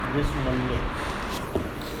this Monday.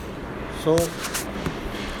 So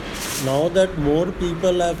now that more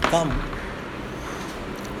people have come,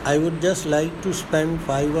 I would just like to spend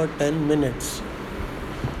 5 or 10 minutes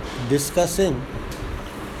discussing.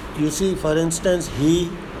 You see, for instance, he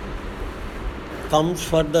comes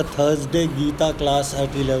for the Thursday Gita class at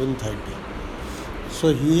 11:30.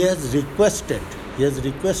 So he has requested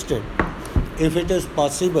if it is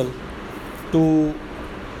possible to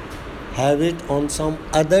have it on some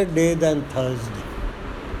other day than Thursday,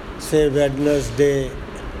 say Wednesday,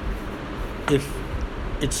 if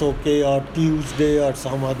it's okay, or Tuesday or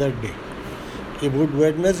some other day. Would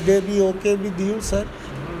Wednesday be okay with you, sir?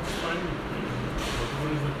 No, it's fine.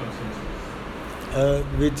 Whatever is the consensus.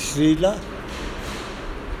 With Srila?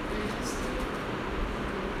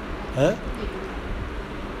 Huh?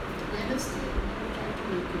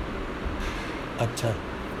 Acha.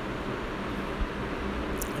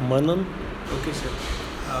 Manan? Okay, sir.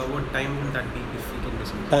 What time will that be if we can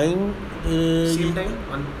decide? Time? Same time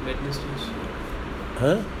on Wednesdays?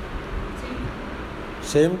 Huh?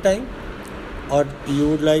 Same time? Or you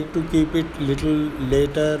would like to keep it little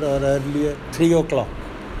later or earlier? 3 o'clock.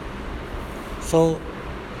 So,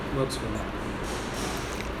 Works for me.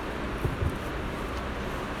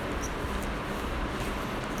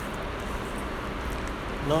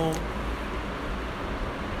 now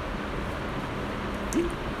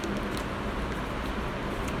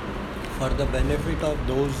for the benefit of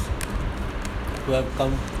those who have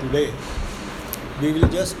come today, we will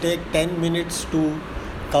just take 10 minutes to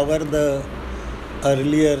cover the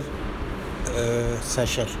earlier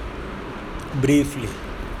session briefly.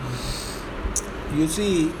 You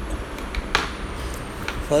see,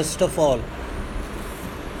 first of all,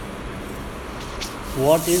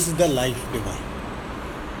 what is the life divine?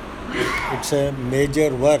 It's a major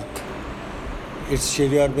work. It's Sri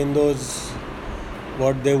Aurobindo's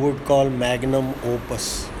what they would call magnum opus,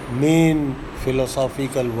 main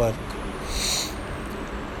philosophical work.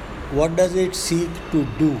 What does it seek to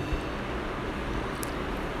do?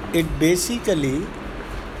 It basically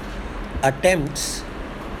attempts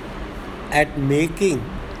at making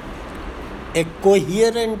a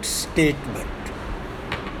coherent statement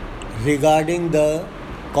regarding the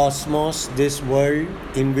cosmos, this world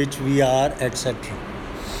in which we are, etc.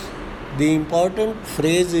 The important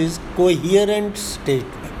phrase is coherent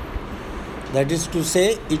statement. That is to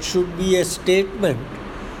say, it should be a statement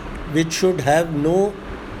which should have no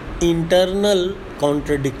internal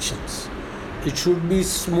contradictions. It should be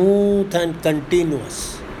smooth and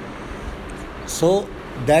continuous. So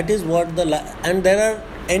that is what and there are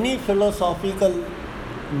any philosophical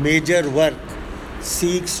major work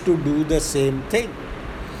seeks to do the same thing.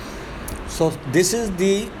 So this is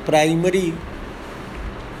the primary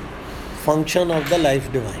function of the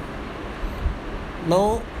life divine.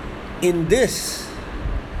 Now in this,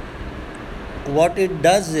 what it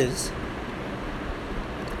does is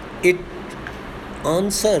it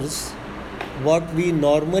answers what we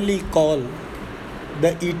normally call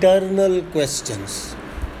the eternal questions.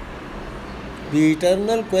 The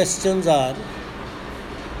eternal questions are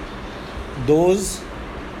those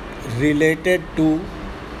related to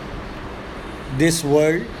this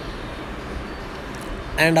world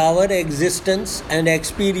and our existence and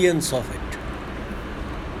experience of it.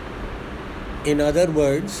 In other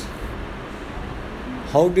words,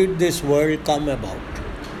 how did this world come about?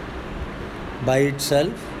 By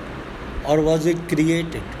itself, or was it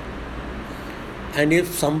created? And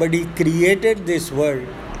if somebody created this world,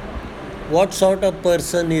 what sort of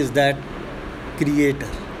person is that creator?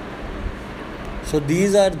 So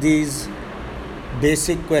these are these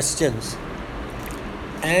basic questions.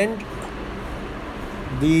 And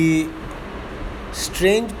the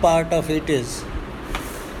strange part of it is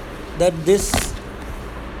that this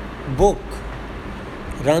book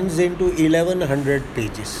runs into 1100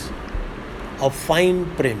 pages of fine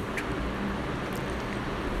print.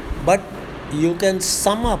 But you can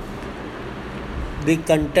sum up the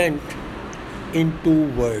content in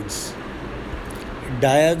 2 words: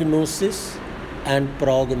 diagnosis and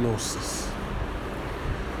prognosis.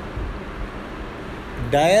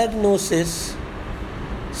 Diagnosis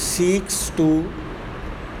seeks to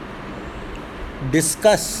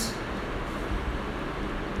discuss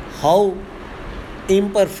how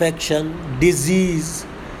imperfection, disease,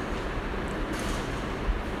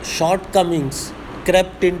 shortcomings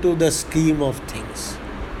crept into the scheme of things.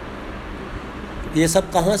 ये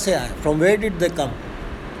सब कहाँ से आए? From where did they come?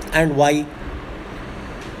 And why?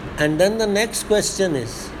 And then the next question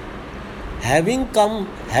is, having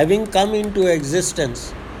come into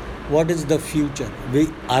existence, what is the future?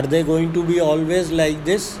 Are they going to be always like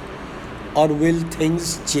this? or will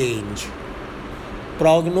things change?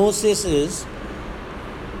 Prognosis is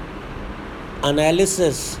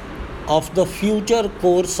analysis of the future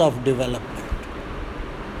course of development,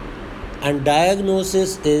 and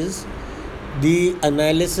diagnosis is the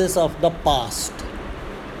analysis of the past.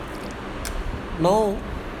 Now,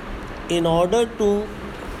 in order to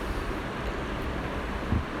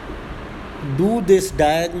do this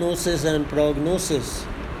diagnosis and prognosis,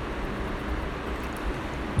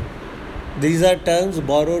 these are terms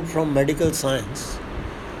borrowed from medical science.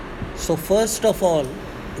 So, first of all,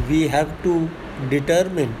 we have to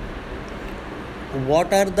determine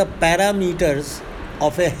what are the parameters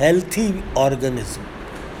of a healthy organism.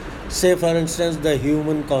 Say, for instance, the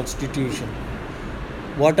human constitution.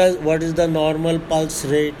 What is the normal pulse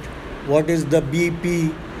rate? What is the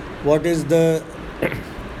BP? What is the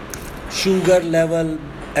sugar level,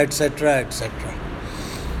 etc., etc.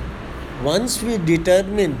 Once we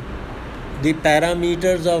determine the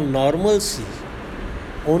parameters of normalcy,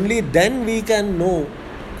 only then we can know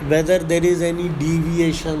whether there is any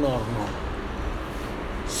deviation or not.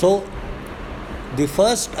 So, the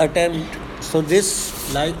first attempt, so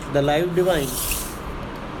this the Life Divine,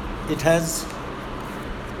 it has,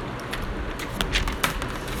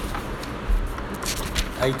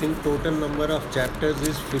 I think total number of chapters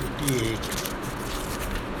is 58.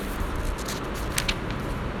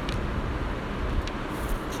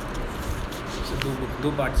 So दो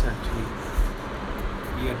parts हैं actually,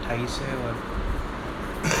 ये 28 है और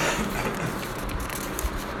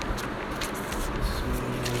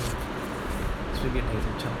इसमें भी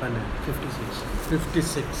 28 है, 56 है,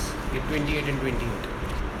 56. ये 28 and 28.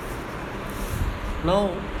 Now,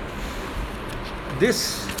 these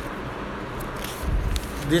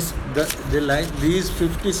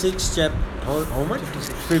 56 how much?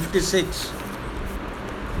 56.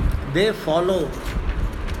 They follow,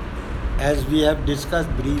 as we have discussed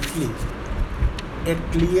briefly, a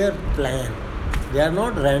clear plan. They are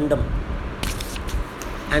not random.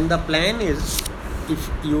 And the plan is, if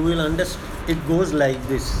you will understand, it goes like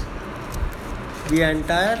this. The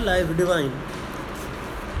entire Life Divine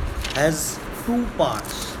has two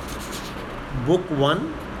parts, Book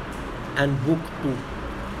 1 and Book 2.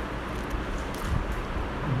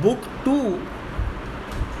 Book 2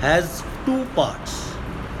 has two parts,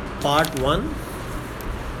 Part 1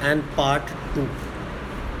 and Part 2.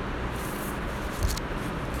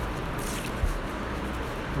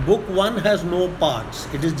 Book 1 has no parts,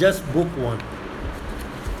 it is just Book 1.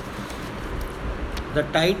 The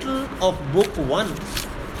title of Book 1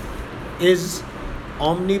 is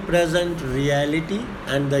Omnipresent Reality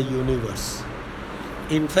and the Universe.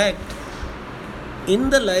 In fact, in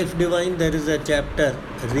the Life Divine there is a chapter,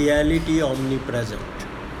 Reality Omnipresent.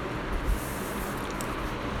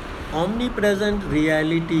 Omnipresent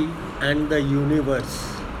Reality and the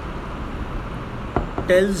Universe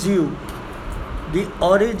tells you the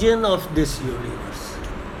origin of this universe.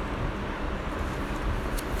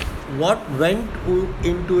 What went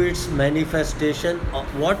into its manifestation,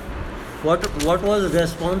 what was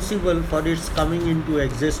responsible for its coming into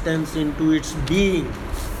existence, into its being,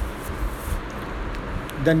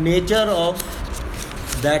 the nature of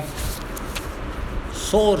that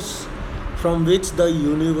source from which the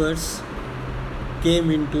universe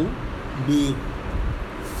came into being.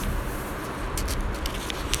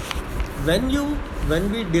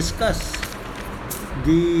 When we discuss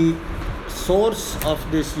the source of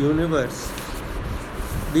this universe,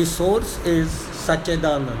 the source is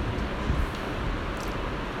Satchidanand,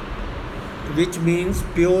 which means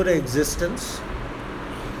pure existence,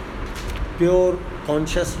 pure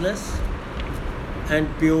consciousness, and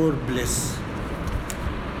pure bliss.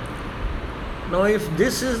 Now, if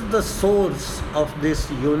this is the source of this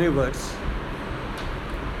universe,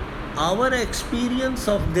 our experience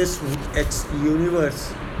of this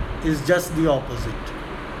universe is just the opposite.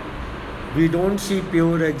 We don't see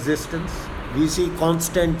pure existence, we see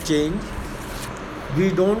constant change. We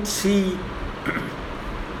don't see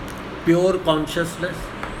pure consciousness.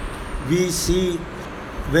 We see,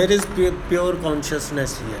 where is pure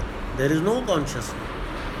consciousness here? There is no consciousness.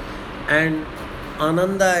 And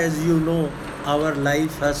Ananda, as you know, our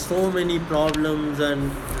life has so many problems,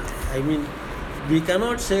 and I mean, we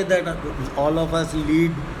cannot say that all of us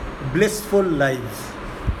lead blissful lives.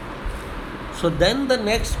 So then the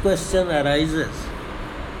next question arises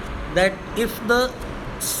that if the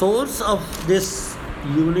source of this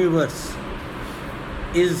universe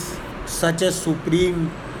is such a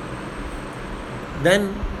supreme,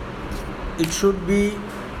 then it should be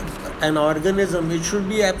an organism, it should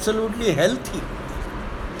be absolutely healthy.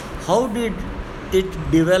 How did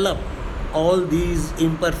it develop all these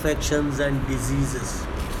imperfections and diseases.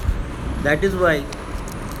 That is why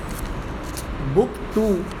book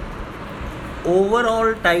 2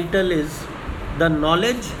 overall title is The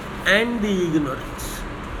Knowledge and the Ignorance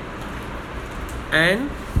and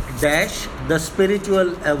dash the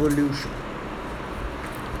spiritual evolution.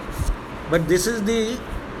 But this is the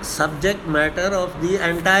subject matter of the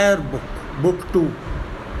entire book, book 2.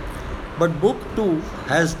 But book 2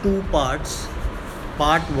 has two parts.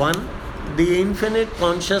 Part 1, the infinite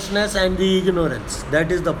consciousness and the ignorance.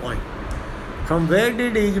 That is the point. From where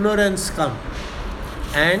did ignorance come?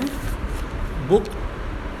 And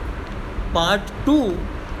part 2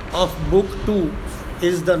 of book 2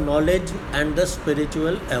 is the knowledge and the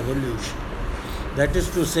spiritual evolution. That is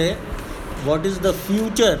to say, what is the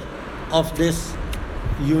future of this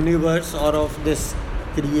universe or of this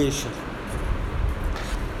creation.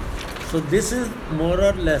 So this is more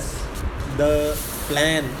or less the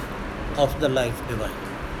plan of the life divine.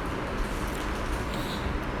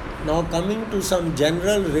 Now coming to some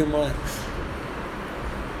general remarks.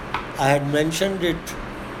 I had mentioned it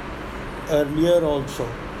earlier also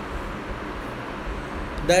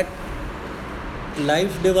that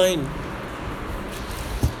life divine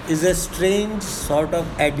is a strange sort of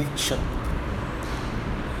addiction.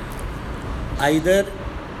 Either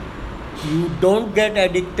you don't get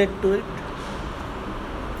addicted to it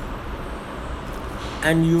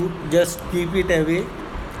and you just keep it away,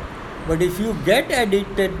 but if you get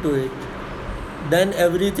addicted to it, then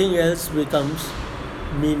everything else becomes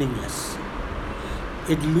meaningless.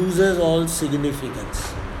 It loses all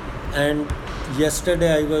significance. And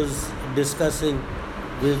yesterday I was discussing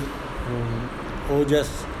with Ojas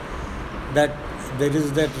that there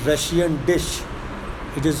is that Russian dish.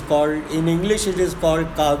 It is called, in English it is called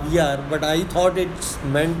caviar, but I thought it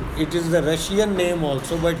is the Russian name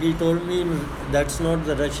also, but he told me that's not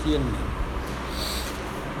the Russian name.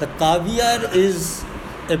 The caviar is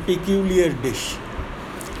a peculiar dish.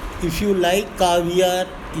 If you like caviar,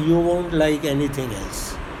 you won't like anything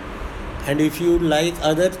else. And if you like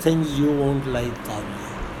other things, you won't like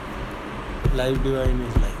caviar. Life divine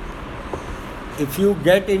is like that. If you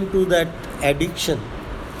get into that addiction,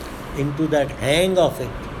 into that hang of it,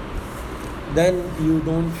 then you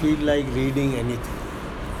don't feel like reading anything.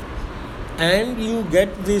 And you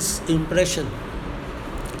get this impression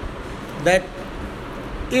that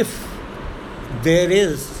if there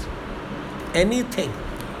is anything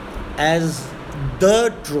as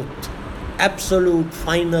the truth, absolute,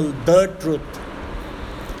 final, the truth,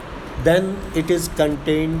 then it is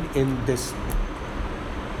contained in this book.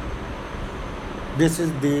 This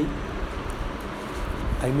is the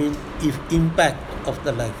impact of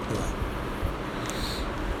the life divine.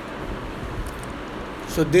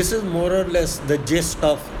 So this is more or less the gist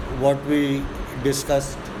of what we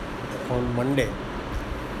discussed on Monday.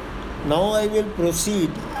 Now I will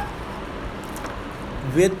proceed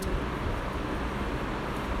with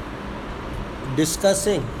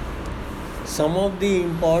discussing some of the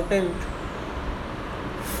important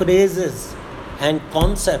phrases and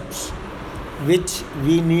concepts which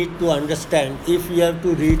we need to understand if we have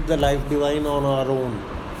to read the life divine on our own.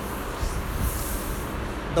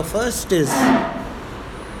 The first is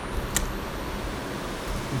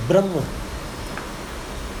Brahman.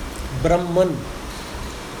 Brahman.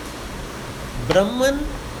 Brahman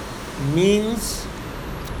means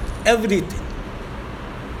everything.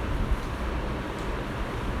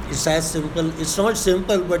 It's as simple, it's not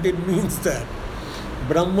simple, but it means that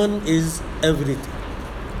Brahman is everything.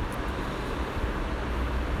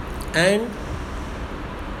 And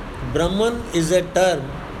Brahman is a term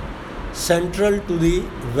central to the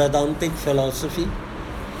Vedantic philosophy,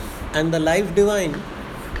 and the life divine,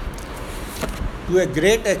 to a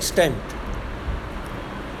great extent,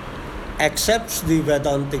 accepts the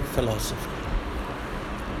Vedantic philosophy.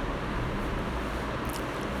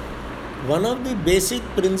 One of the basic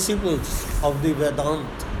principles of the Vedanta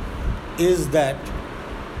is that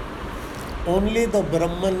only the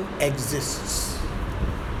Brahman exists.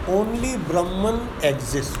 Only Brahman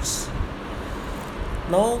exists.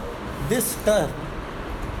 Now, this term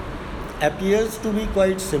appears to be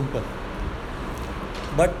quite simple,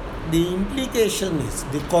 but the implication is,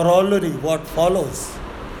 the corollary, what follows,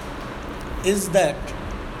 is that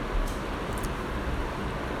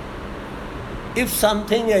if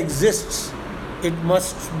something exists, it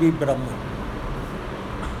must be Brahman.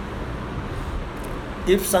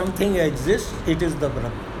 If something exists, it is the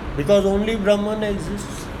Brahman, because only Brahman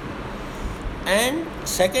exists. And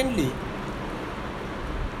secondly,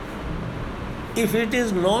 if it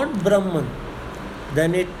is not Brahman,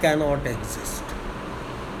 then it cannot exist.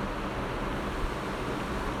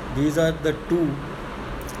 These are the two,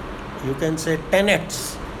 you can say,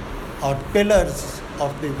 tenets or pillars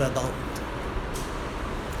of the Vedanta.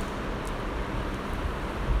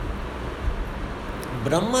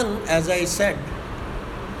 Brahman, as I said,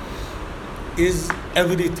 is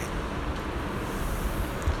everything.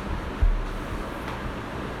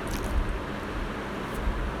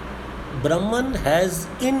 Brahman has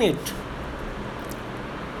in it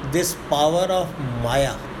this power of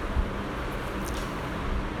Maya.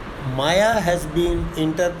 Maya has been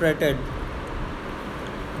interpreted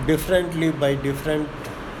differently by different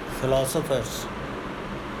philosophers.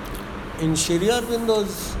 In Sri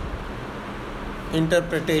Aurobindo's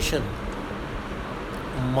interpretation,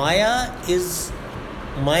 Maya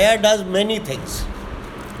does many things,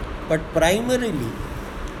 but primarily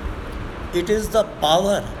it is the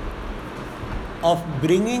power of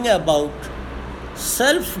bringing about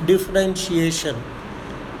self-differentiation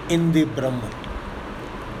in the Brahman.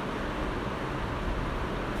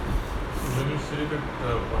 When you say that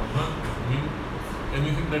Brahman means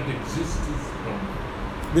anything that exists is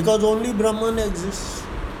Brahman. Because only Brahman exists.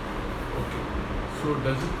 Okay. So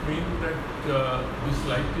does it mean that this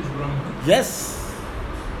light is Brahman? Yes.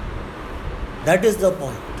 That is the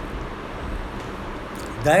point.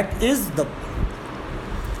 That is the point.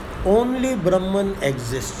 Only Brahman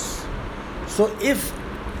exists. So if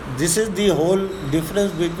this is the whole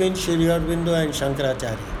difference between Sri Aurobindo and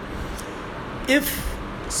Shankaracharya, if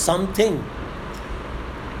something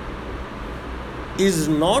is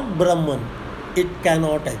not Brahman, it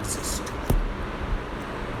cannot exist.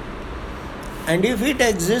 And if it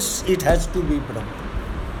exists, it has to be Brahman.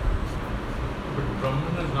 But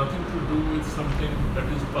Brahman has nothing to do with something that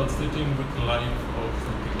is pulsating with life or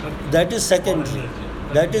something. Nothing. That is secondary. Or energy.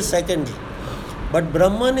 That is secondary. But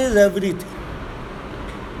Brahman is everything.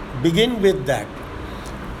 Begin with that.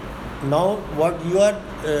 Now, what you are,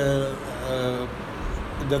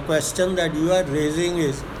 the question that you are raising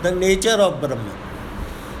is the nature of Brahman.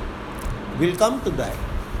 We'll come to that.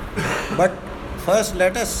 But first,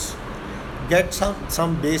 let us get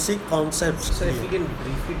some basic concepts. So if clear. we can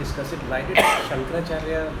briefly discuss it, why did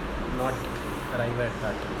Shankaracharya not arrive at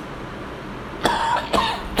that?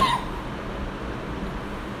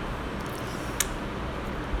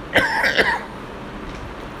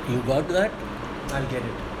 You got that? I'll get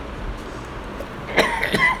it.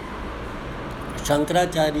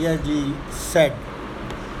 Shankaracharya ji said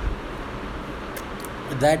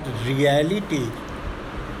that reality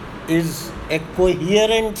is a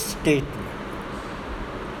coherent statement.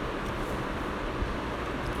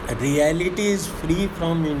 Reality is free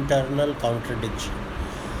from internal contradiction.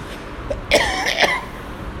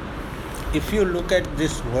 If you look at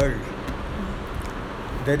this world,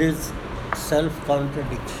 there is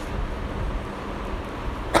self-contradiction.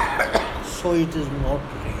 So it is not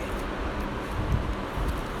real.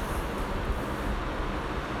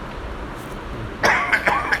 I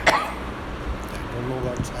don't know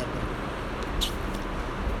what's happening.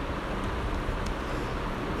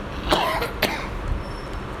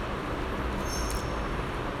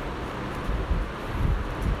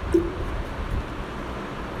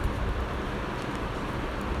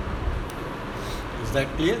 Is that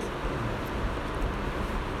clear?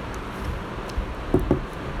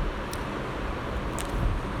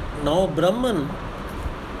 Now Brahman,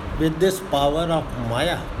 with this power of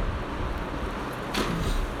Maya,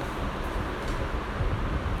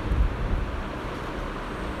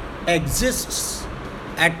 exists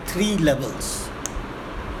at three levels.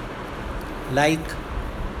 Like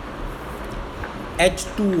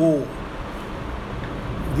H2O.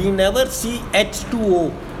 We never see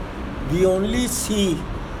H2O. We only see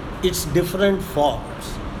its different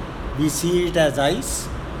forms. We see it as ice,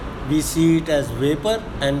 we see it as vapor,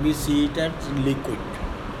 and we see it as liquid.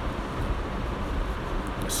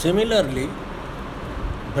 Similarly,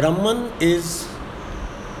 Brahman is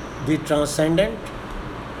the transcendent,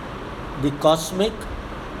 the cosmic,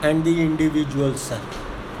 and the individual self,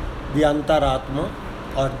 the Antaratma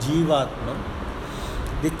or Jivatma.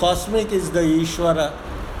 The cosmic is the Ishvara,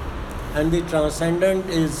 and the transcendent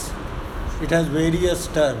is, it has various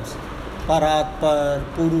terms, Paratpar,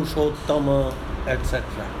 Purushottama, etc.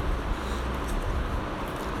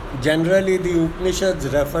 Generally, the Upanishads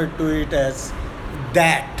refer to it as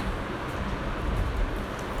that.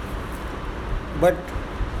 But,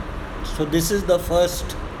 so this is the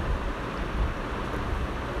first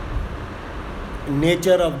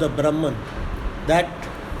nature of the Brahman, that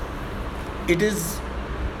it is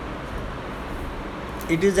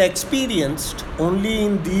experienced only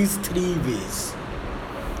in these three ways.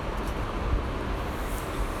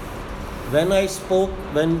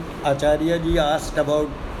 When Acharya ji asked about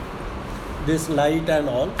this light and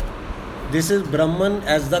all. This is Brahman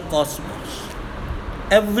as the cosmos.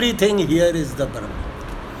 Everything here is the Brahman.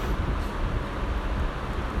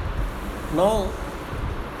 Now,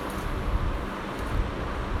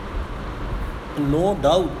 no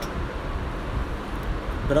doubt,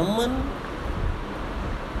 Brahman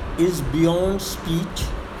is beyond speech,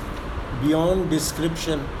 beyond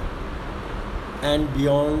description, and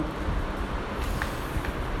beyond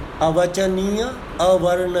avachaniya,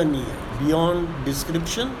 avarnaniya, beyond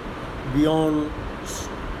description, beyond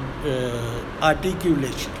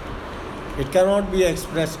articulation. It cannot be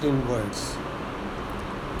expressed in words.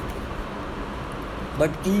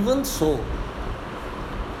 But even so,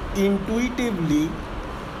 intuitively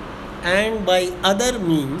and by other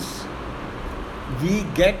means, we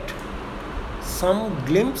get some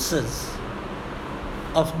glimpses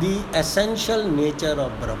of the essential nature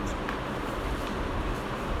of Brahman.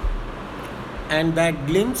 And that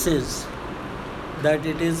glimpse is that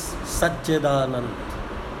it is Satchidanand.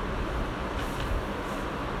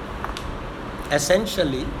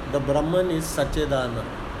 Essentially, the Brahman is Satchidanand.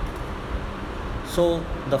 So,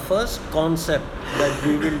 the first concept that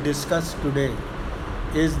we will discuss today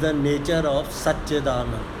is the nature of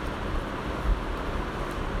Satchidanand.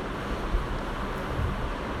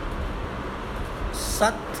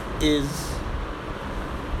 Sat is,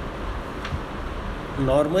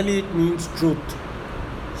 normally it means truth,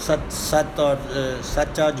 sat or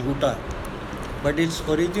sacha jhuta, but its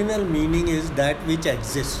original meaning is that which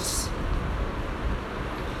exists.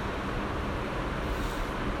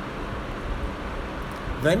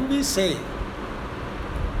 When we say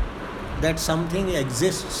that something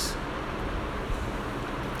exists,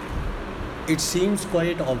 it seems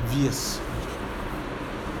quite obvious.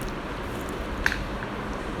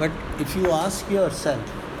 But if you ask yourself,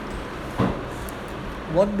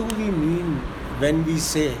 what do we mean when we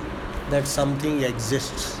say that something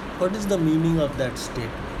exists? What is the meaning of that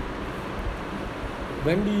statement?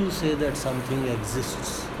 When do you say that something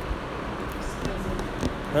exists?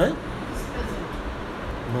 Huh?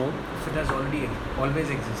 No. If it has always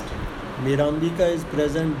existed. Mirambika is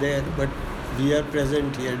present there, but we are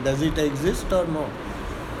present here. Does it exist or not?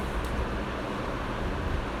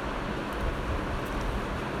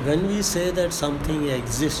 When we say that something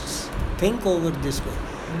exists, think over this way.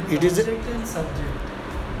 It is object and subject.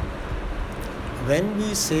 when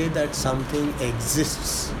we say that something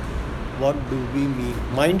exists, what do we mean?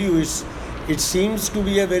 Mind you, it seems to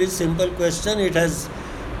be a very simple question. It has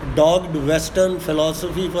dogged Western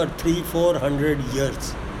philosophy for 300-400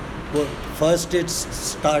 years. Well, first it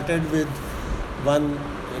started with one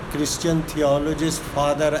Christian theologist,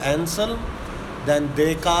 Father Anselm, then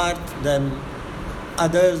Descartes, then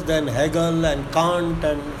others, then Hegel and Kant,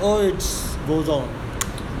 and it goes on.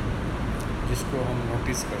 जिसको हम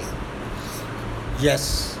notice कर सकते.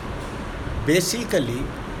 Yes. Basically,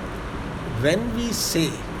 when we say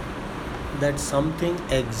that something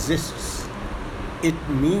exists, it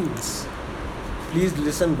means, please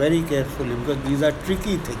listen very carefully because these are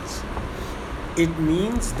tricky things. It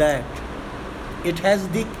means that it has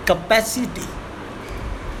the capacity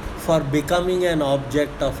for becoming an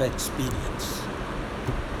object of experience.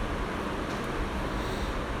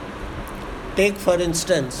 Take for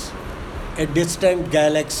instance a distant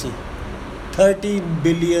galaxy 30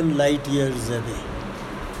 billion light years away.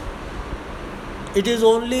 It is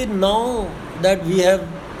only now that we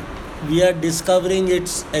are discovering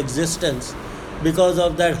its existence because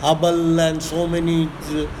of that Hubble and so many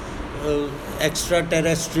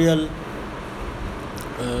extraterrestrial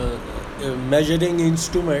measuring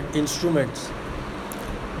instruments.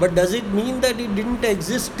 But does it mean that it didn't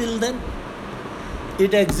exist till then?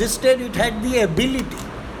 It existed, it had the ability.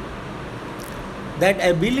 That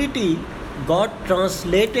ability got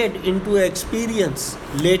translated into experience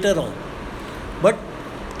later on. But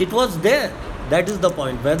it was there. That is the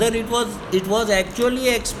point. Whether it was actually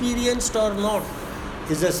experienced or not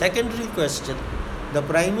is a secondary question. The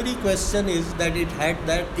primary question is that it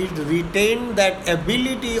retained that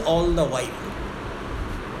ability all the while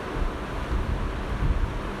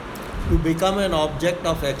to become an object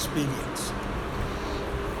of experience.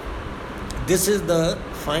 This is the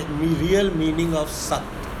real meaning of Sat.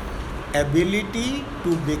 Ability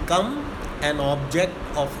to become an object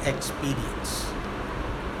of experience.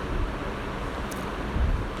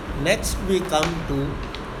 Next we come to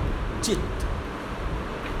Chit.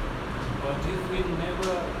 But if we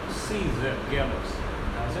never see the galaxy,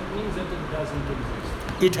 does it mean that it doesn't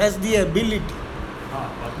exist? It has the ability.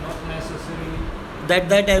 But not necessarily.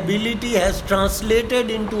 That ability has translated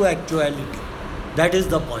into actuality. That is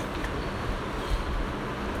the point.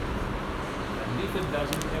 And if it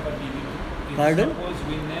doesn't have ability, If Pardon? suppose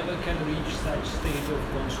we never can reach such state of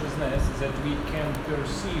consciousness that we can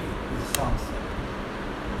perceive something.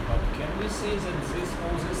 But can we say that this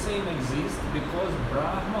all the same exists because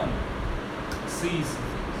Brahman sees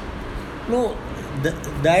things? No,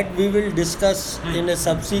 that we will discuss in a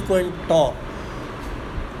subsequent talk.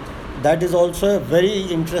 That is also a very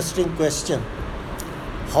interesting question.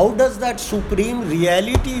 How does that supreme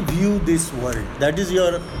reality view this world? That is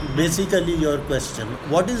basically your question.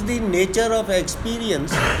 What is the nature of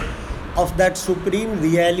experience of that supreme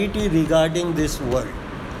reality regarding this world?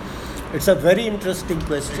 It's a very interesting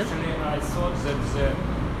question. Actually, I thought that the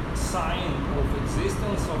sign of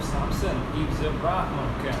existence of something, if the Brahman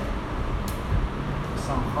can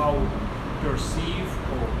somehow perceive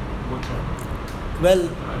or whatever. Well,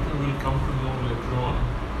 I think we'll come to know later on.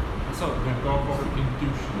 So The talk of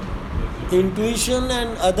intuition. intuition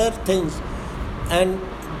and other things, and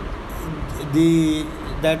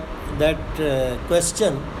that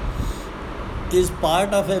question is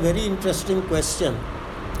part of a very interesting question,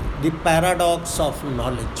 the paradox of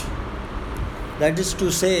knowledge. That is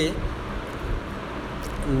to say,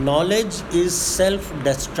 knowledge is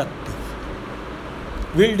self-destructive.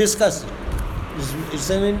 We'll discuss it. It's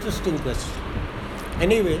an interesting question.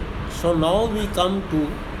 Anyway, so now we come to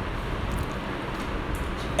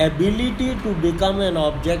ability to become an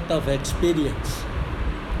object of experience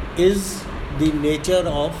is the nature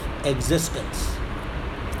of existence.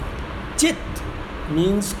 Chit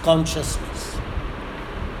means consciousness.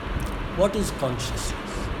 What is consciousness?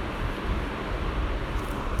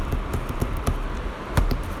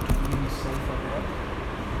 being self-aware.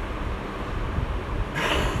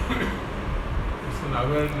 It's an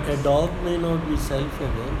awareness. A dog may not be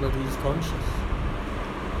self-aware, but he is conscious.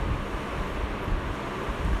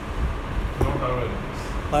 Not awareness.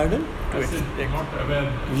 Pardon? I said not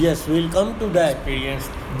awareness. Yes, we'll come to that. Experience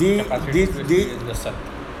The, capacity to the, experience the, the Sat.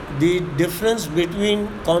 the difference between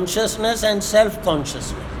consciousness and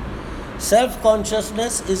self-consciousness.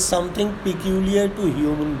 Self-consciousness is something peculiar to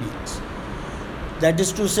human beings. That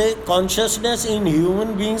is to say, consciousness in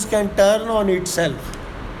human beings can turn on itself.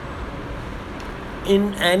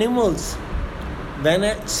 In animals, when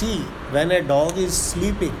a dog is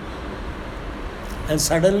sleeping and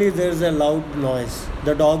suddenly there is a loud noise,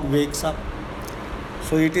 the dog wakes up.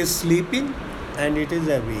 So it is sleeping and it is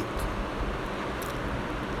awake.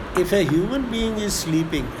 If a human being is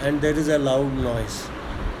sleeping and there is a loud noise,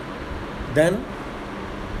 then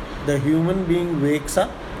the human being wakes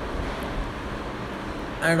up,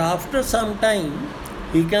 and after some time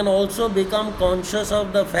he can also become conscious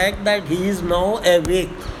of the fact that he is now awake.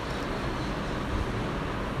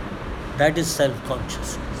 That is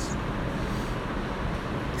self-consciousness.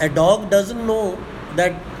 A dog doesn't know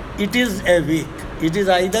that it is awake. It is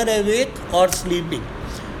either awake or sleeping,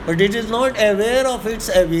 but it is not aware of its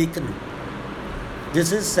awakening.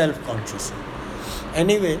 This is self-consciousness.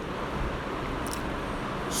 Anyway,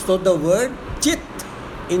 so the word Chit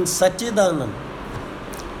in Sachidanand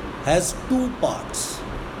has two parts.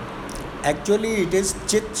 Actually, it is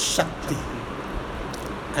Chit Shakti.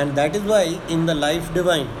 And that is why in the Life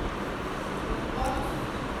Divine,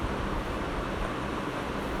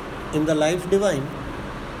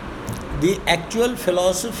 the actual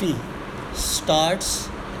philosophy starts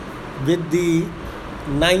with the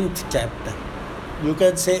 9th chapter. You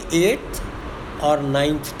can say 8th or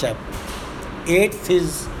 9th chapter. 8th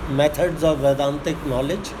is methods of Vedantic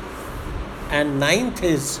knowledge, and 9th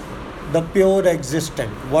is the pure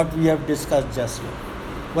existent, what we have discussed just now.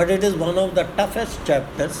 But it is one of the toughest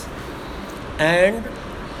chapters,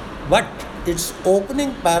 but its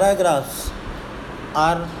opening paragraphs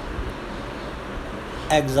are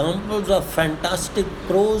examples of fantastic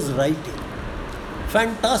prose writing.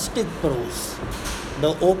 Fantastic prose.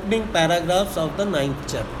 The opening paragraphs of the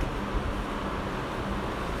 9th chapter.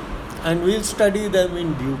 And we'll study them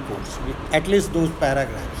in due course, at least those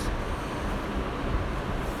paragraphs.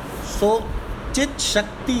 So, Chit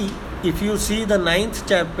Shakti, if you see the 9th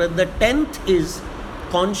chapter, the 10th is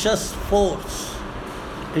conscious force.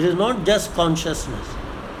 It is not just consciousness,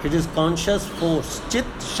 it is conscious force, Chit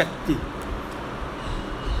Shakti.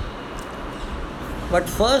 But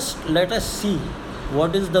first, let us see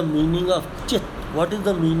what is the meaning of Chit, what is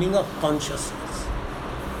the meaning of consciousness.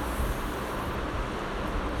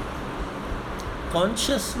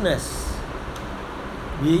 Consciousness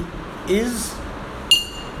is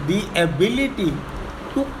the ability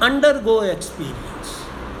to undergo experience.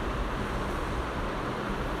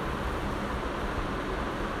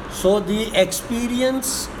 So the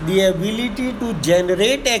experience, the ability to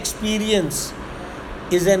generate experience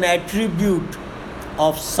is an attribute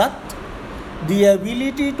of Sat, the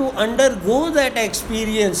ability to undergo that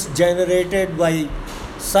experience generated by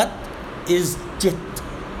Sat is Chit.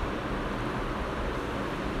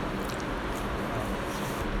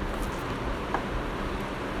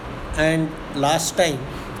 And last time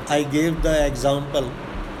I gave the example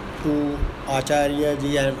to Acharya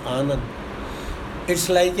ji and Anand. It's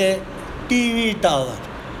like a TV tower.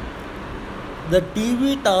 The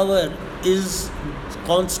TV tower is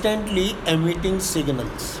constantly emitting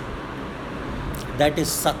signals. That is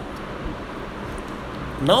Sat.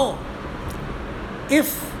 Now,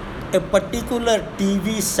 if a particular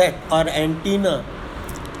TV set or antenna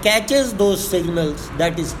catches those signals,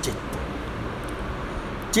 that is Chit.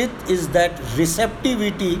 Chit is that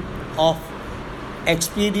receptivity of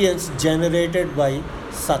experience generated by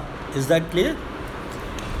Sat. Is that clear?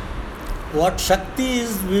 What Shakti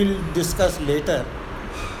is, we'll discuss later.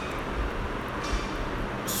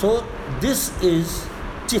 So, this is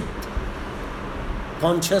Chit.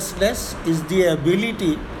 Consciousness is the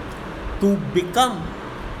ability to become,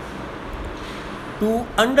 to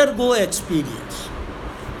undergo experience.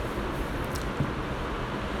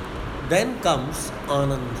 Then comes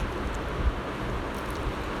Ananda.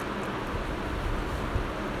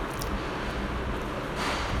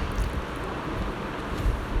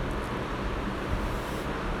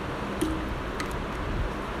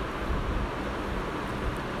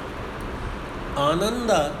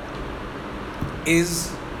 Ananda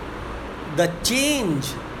is the change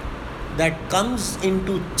that comes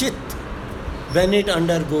into Chit when it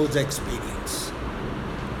undergoes experience.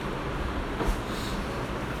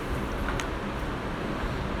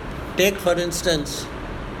 Take for instance,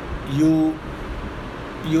 you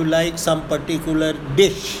like some particular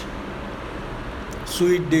dish,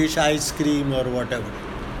 sweet dish, ice cream or whatever.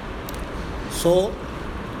 So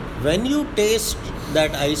when you taste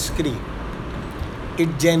that ice cream,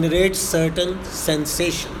 it generates certain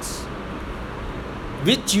sensations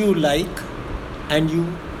which you like and you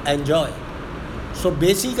enjoy. So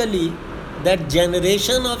basically, that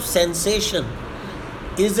generation of sensation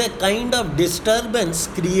is a kind of disturbance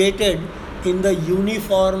created in the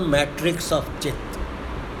uniform matrix of Chit.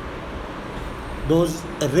 Those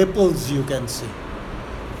ripples you can see.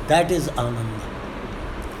 That is Ananda.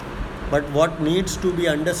 But what needs to be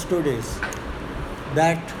understood is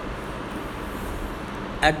that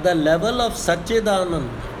at the level of Satchidananda,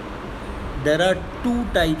 there are two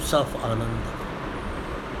types of Ananda.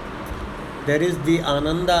 There is the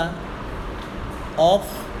Ananda of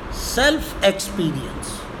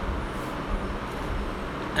self-experience,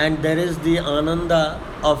 and there is the Ananda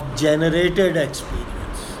of generated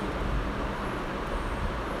experience.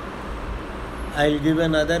 I'll give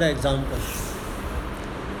another example.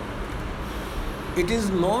 It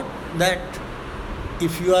is not that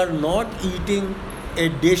if you are not eating a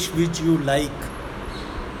dish which you like,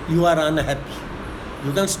 you are unhappy.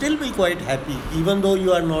 You can still be quite happy even though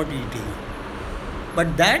you are not eating.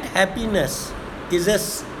 But that happiness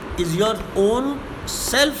is your own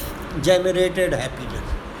self-generated happiness.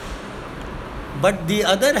 But the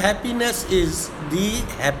other happiness is the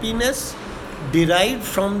happiness derived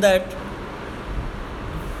from that,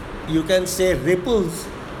 you can say, ripples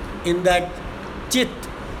in that Chit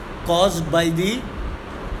caused by the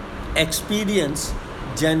experience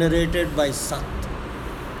generated by Sat.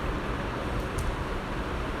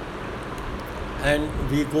 And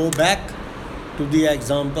we go back to the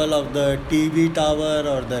example of the TV tower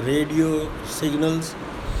or the radio signals.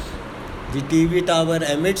 The TV tower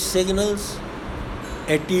emits signals,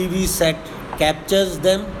 a TV set captures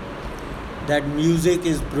them, that music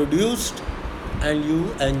is produced, and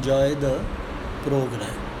you enjoy the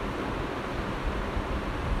program.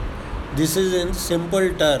 This is in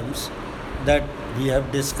simple terms that we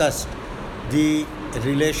have discussed the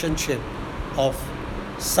relationship of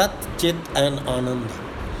Sat, Chit and Ananda.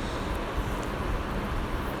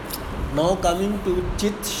 Now coming to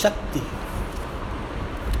Chit Shakti.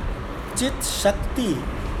 Chit Shakti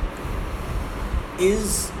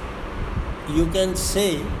is, you can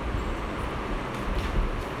say,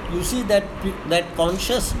 you see that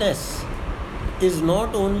consciousness is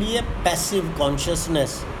not only a passive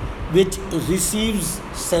consciousness which receives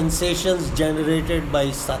sensations generated by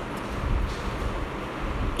Sat.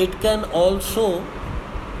 It can also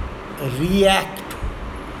react.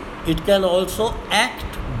 It can also act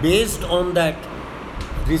based on that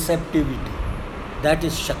receptivity. That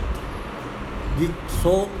is Shakti.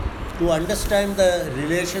 So, to understand the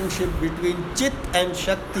relationship between Chit and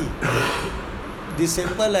Shakti, the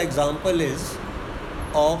simple example is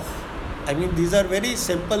these are very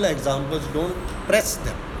simple examples, don't press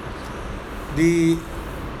them. The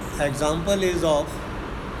example is of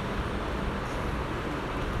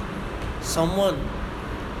someone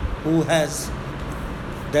who has,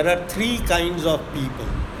 there are three kinds of people: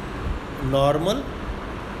 normal,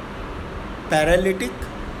 paralytic,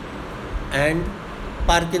 and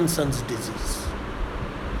Parkinson's disease.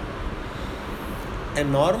 A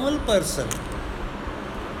normal person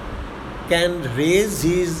can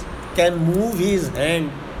move his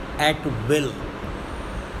hand at will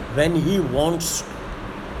when he wants to.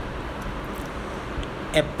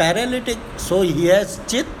 A paralytic, so he has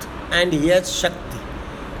chit and he has shakti.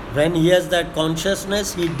 When he has that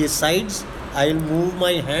consciousness, he decides, I will move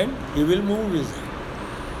my hand, he will move his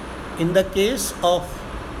hand. In the case of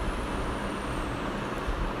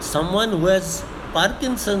someone who has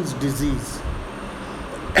Parkinson's disease,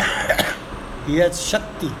 he has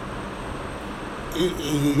shakti,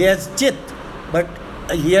 he has chit, but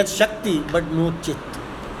he has shakti but no chit.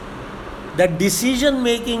 The decision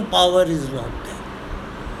making power is not there.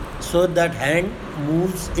 So that hand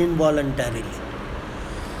moves involuntarily.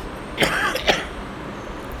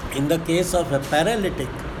 In the case of a paralytic,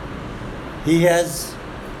 he has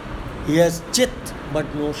chit but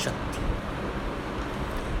no shakti.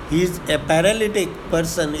 A paralytic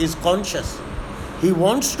person is conscious. He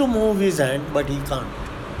wants to move his hand but he can't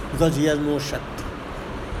because he has no shakti.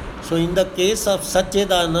 So in the case of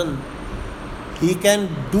Satchidanand, he can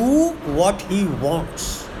do what he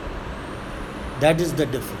wants. That is the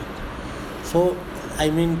difference. So,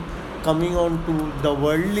 coming on to the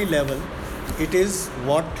worldly level, it is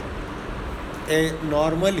what a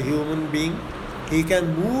normal human being, he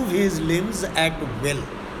can move his limbs at will.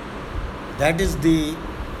 That is the,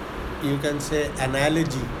 you can say,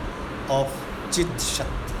 analogy of Chit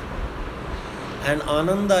Shakti. And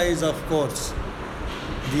Ananda is, of course,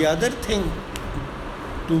 the other thing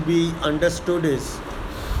to be understood is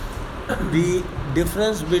the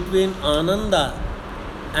difference between Ananda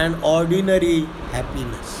and ordinary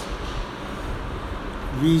happiness.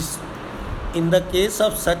 In the case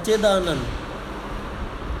of Satchidanand,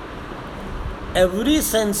 every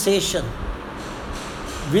sensation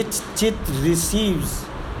which Chit receives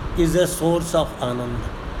is a source of Ananda.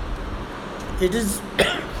 It is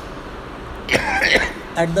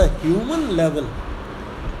at the human level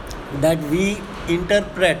that we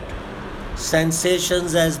interpret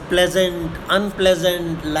sensations as pleasant,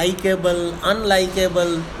 unpleasant, likable,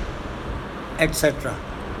 unlikable, etc.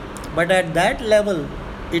 But at that level,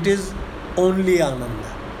 it is only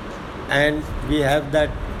Ananda. And we have that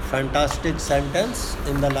fantastic sentence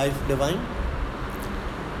in the Life Divine: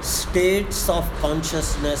 states of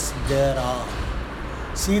consciousness there are.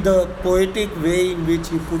 See the poetic way in which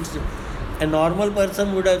he puts it. A normal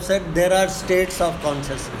person would have said, there are states of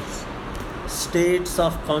consciousness. States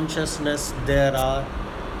of consciousness there are.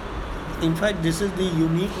 In fact, this is the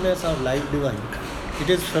uniqueness of Life Divine. It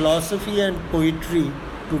is philosophy and poetry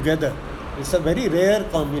together. It's a very rare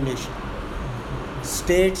combination.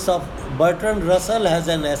 States of, Bertrand Russell has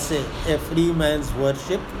an essay, A Free Man's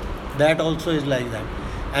Worship, that also is like that.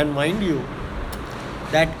 And mind you,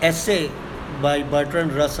 that essay by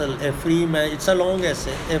Bertrand Russell, A Free Man, it's a long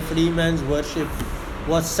essay, A Free Man's Worship,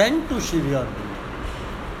 was sent to Sri Aurobindo.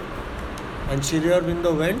 And Sri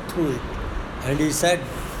Aurobindo went through it and he said,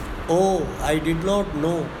 oh, I did not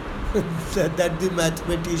know that the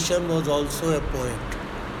mathematician was also a poet.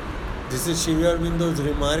 This is Sri Aurobindo's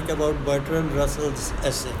remark about Bertrand Russell's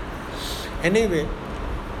essay. Anyway,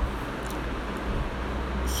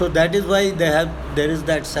 so that is why there is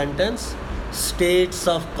that sentence, states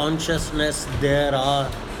of consciousness there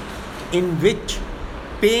are, in which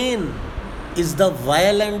pain is the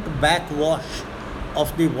violent backwash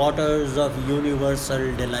of the waters of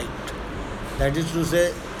universal delight. That is to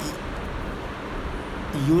say,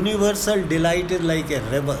 universal delight is like a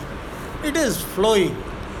river. It is flowing,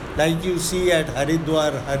 like you see at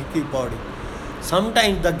Haridwar, Har Ki Pauri.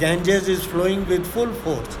 Sometimes the Ganges is flowing with full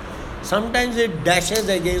force. Sometimes it dashes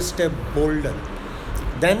against a boulder.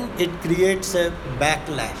 Then it creates a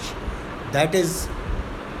backlash.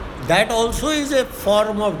 That also is a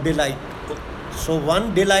form of delight. So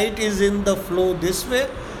one delight is in the flow this way,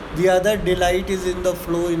 the other delight is in the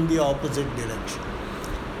flow in the opposite direction.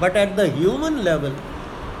 But at the human level,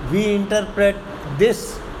 we interpret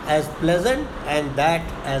this as pleasant and that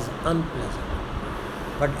as unpleasant.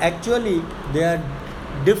 But actually, they are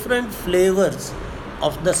different flavors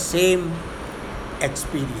of the same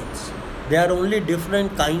experience. They are only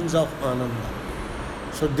different kinds of Ananda.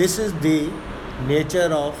 So this is the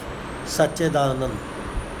nature of Satchidanand.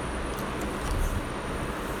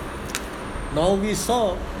 Now we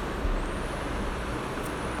saw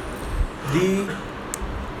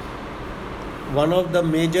one of the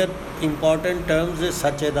major important terms is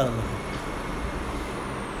Satchidanand.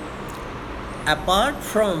 apart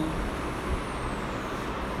from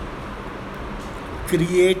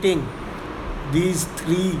creating these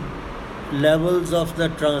three levels of the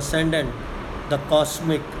transcendent, the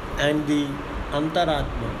cosmic and the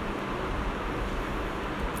Antaratma,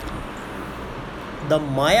 the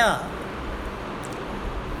Maya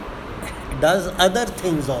does other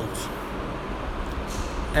things also,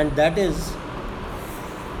 and that is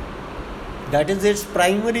its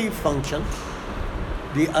primary function.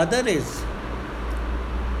 The other is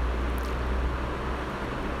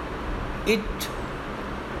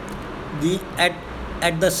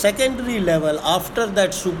at the secondary level, after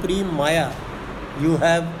that supreme Maya, you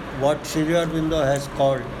have what Sri Aurobindo has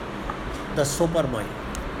called the supermind.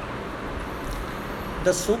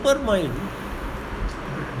 The supermind,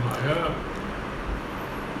 But Maya,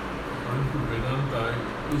 according to Vedanta,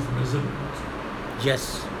 is measurement.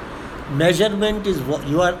 yes, measurement is what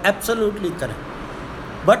you are absolutely correct.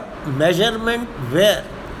 But measurement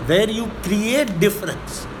where you create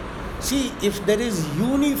difference. See, if there is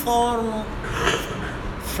uniform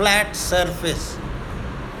flat surface,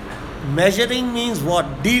 measuring means what?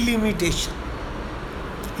 Delimitation,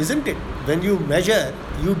 isn't it? When you measure,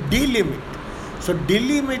 you delimit. So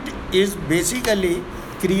delimit is basically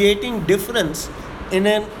creating difference in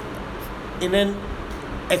an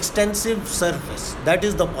extensive surface. That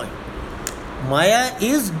is the point. Maya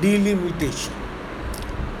is delimitation,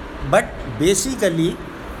 but basically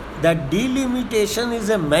that delimitation is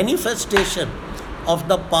a manifestation of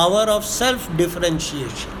the power of self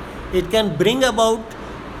differentiation. It can bring about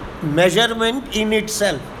measurement in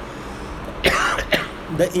itself.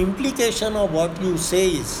 The implication of what you say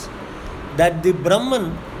is that the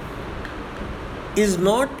Brahman is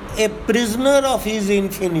not a prisoner of his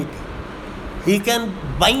infinity. He can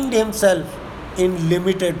bind himself in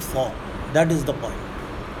limited form. That is the point.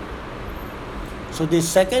 So the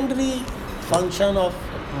secondary function of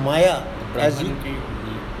Maya, as you, ब्रह्मन की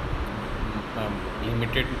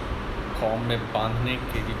limited form में बांधने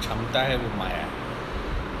की जो क्षमता है वो माया है,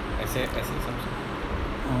 ऐसे ऐसे समझ।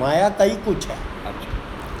 माया कई कुछ है। अच्छा,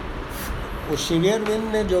 वो श्री अरविंद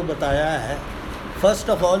ने जो बताया है, first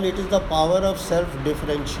of all it is the power of self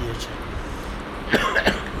differentiation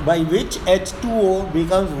by which H2O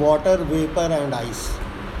becomes water, vapor and ice.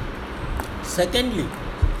 Secondly,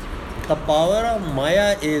 the power of Maya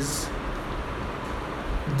is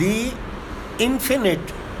the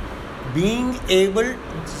infinite being able,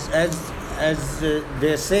 as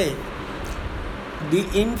they say, the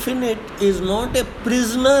infinite is not a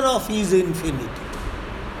prisoner of his infinity.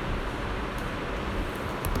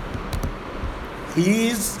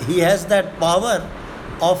 He has that power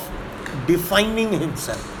of defining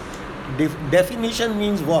himself. Definition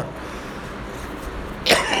means what?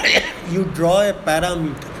 You draw a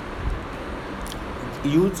parameter.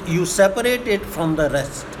 You separate it from the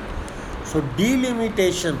rest. So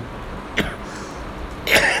delimitation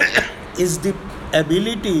is the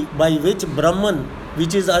ability by which Brahman,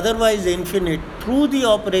 which is otherwise infinite, through the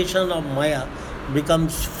operation of Maya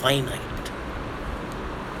becomes finite.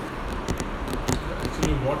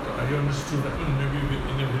 Actually, what I understood, maybe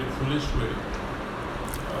in a very foolish way,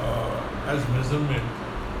 as measurement,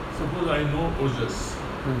 suppose I know Ojas.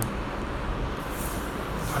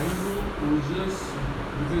 I know Ojas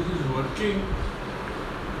because he's working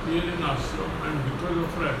here in ashram and because of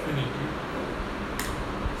her affinity.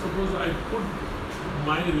 Suppose I put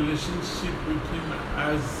my relationship with him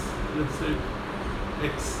as, let's say,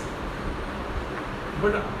 X.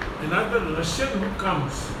 But another Russian who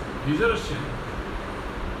comes, he's a Russian.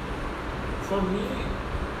 For me,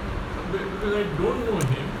 because I don't know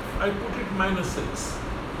him, I put it minus X.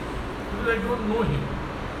 Because I don't know him.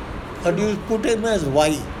 Or do you put him as Y?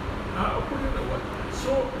 I put it away.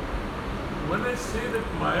 So, when I say that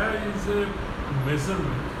Maya is a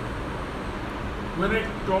measurement, when I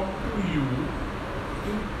talk to you,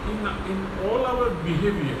 in all our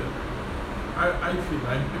behavior, I feel,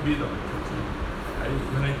 I may be the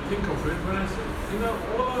when I think of it, when I say, in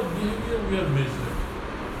all our behavior we are measured.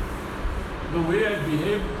 The way I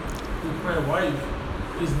behave with my wife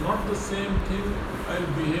is not the same thing I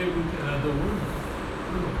behave with another woman.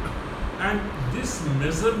 And this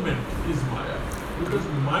measurement is Maya. Because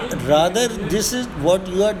my Rather, behavior- this is what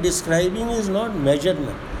you are describing is not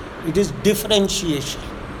measurement. It is differentiation.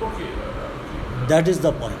 Okay. That is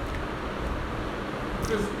the point.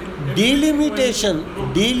 Because in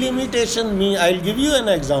Delimitation means, I'll give you an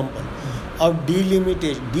example of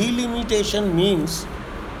delimitation. Delimitation means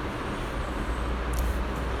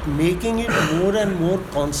making it more and more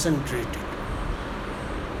concentrated.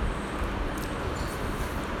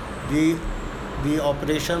 The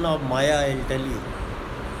operation of Maya, I'll tell you.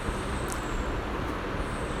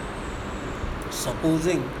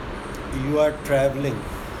 supposing you are traveling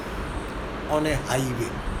on a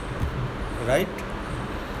highway, right?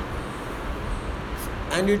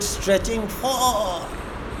 And it's stretching far,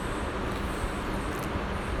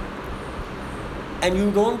 and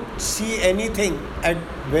you don't see anything at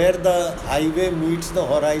where the highway meets the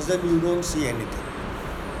horizon. You don't see anything.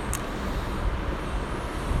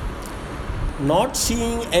 Not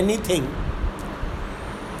seeing anything,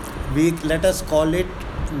 let us call it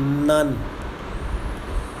none.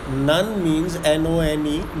 None means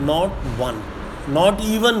None, not one, not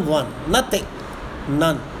even one, nothing,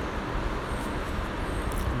 none.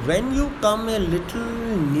 When you come a little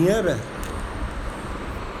nearer,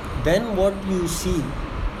 then what you see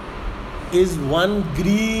is one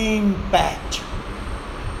green patch.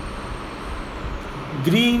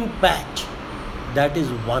 Green patch, that is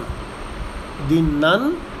one. The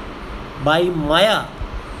none by Maya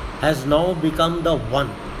has now become the one.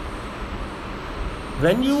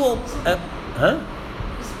 When you This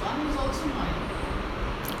one is also Maya.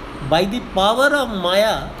 by the power of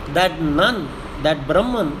Maya, that none, that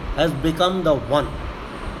Brahman has become the one.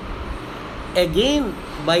 Again,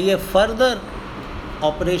 by a further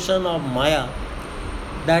operation of Maya,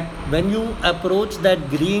 that when you approach that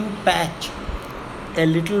green patch a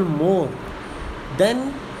little more,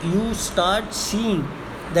 then you start seeing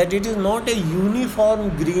that it is not a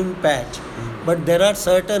uniform green patch, but there are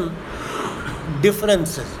certain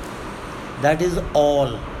differences. That is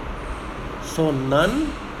all. So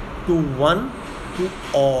none to one to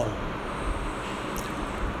all.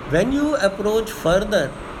 When you approach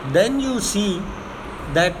further, then you see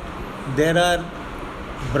that there are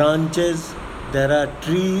branches, there are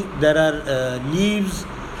trees, there are leaves,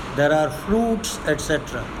 there are fruits,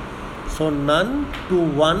 etc. So none to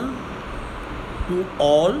one to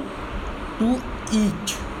all to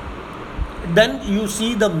each. Then you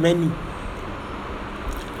see the many.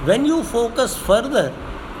 When you focus further,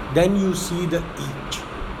 then you see the each.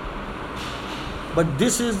 But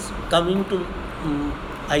this is coming to,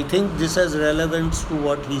 I think this has relevance to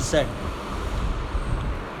what he said.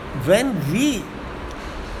 When we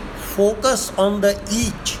focus on the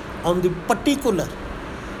each, on the particular,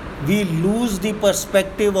 we lose the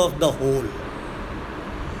perspective of the whole.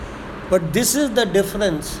 But this is the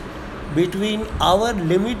difference between our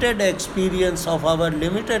limited experience of our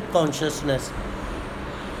limited consciousness.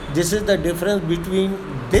 This is the difference between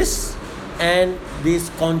this and this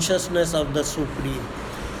consciousness of the Supreme.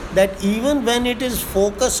 That even when it is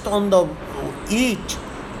focused on the each,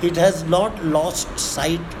 it has not lost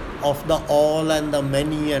sight of the all and the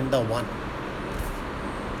many and the one.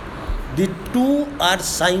 The two are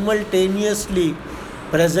simultaneously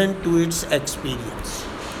present to its experience.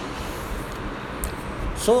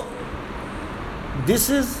 So, this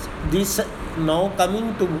now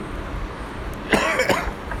coming to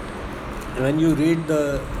when you read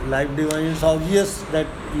the Life Divine, it's obvious that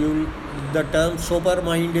the term super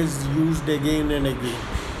mind is used again and again.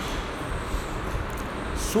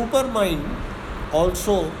 Super mind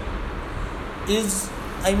also is,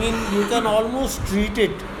 you can almost treat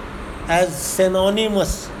it as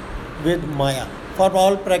synonymous with Maya for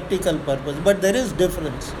all practical purpose, but there is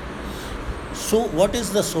difference. So what is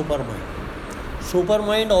the supermind?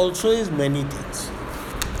 Supermind also is many things.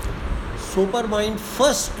 Supermind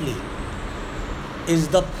firstly is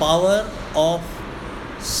the power of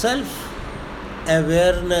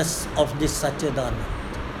self-awareness of the Satchidanand.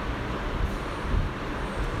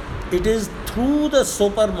 It is through the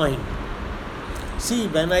supermind. See,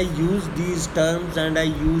 when I use these terms and I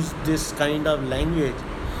use this kind of language,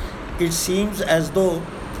 it seems as though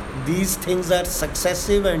these things are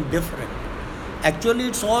successive and different. Actually,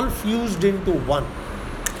 it's all fused into one.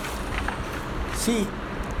 See,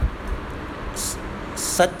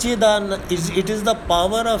 Satchidanand it is the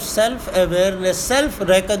power of self-awareness,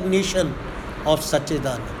 self-recognition of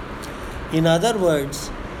Satchidanand. In other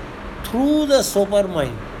words, through the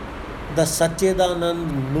supermind, the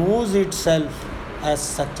Satchidanand knows itself as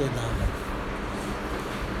Satchidanand.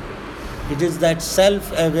 It is that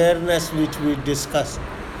self-awareness which we discussed.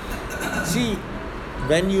 See,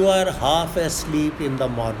 when you are half asleep in the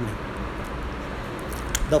morning,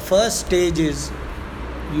 the first stage is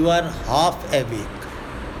you are half awake.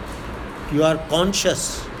 You are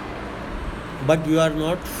conscious, but you are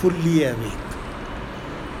not fully awake.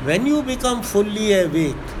 When you become fully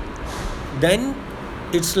awake, then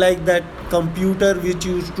it's like that computer which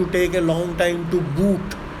used to take a long time to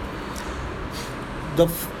boot. The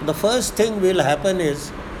first thing will happen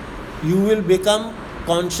is you will become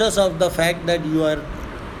conscious of the fact that you are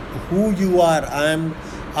who you are. I am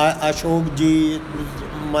Ashok ji,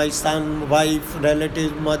 my son, wife,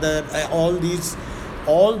 relative, mother, all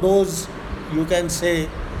those, you can say,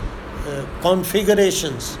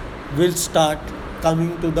 configurations will start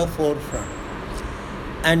coming to the forefront.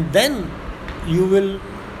 And then you will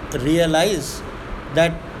realize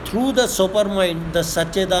that through the supermind, the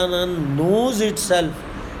Satchidanand knows itself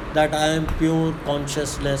that I am pure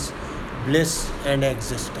consciousness, bliss and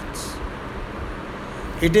existence.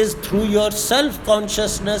 It is through your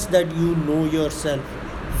self-consciousness that you know yourself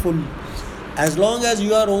fully. As long as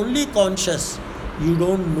you are only conscious, you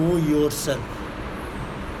don't know yourself.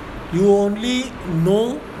 You only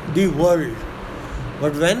know the world.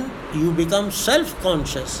 But when you become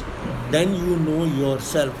self-conscious, then you know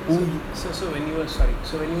yourself. So when you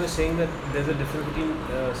were saying that there's a difference between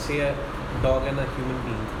say a dog and a human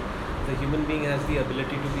being. The human being has the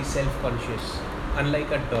ability to be self-conscious,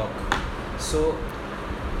 unlike a dog. So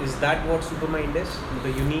is that what supermind is?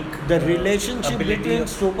 The unique The relationship ability between of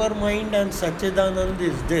supermind and Satchidanand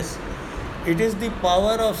is this. It is the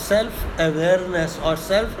power of self-awareness or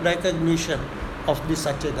self-recognition of the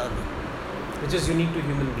Satchidanand. which is unique to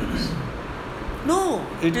human beings. No,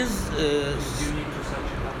 it is... It's unique to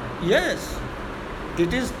Satchidanand. yes.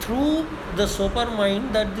 It is through the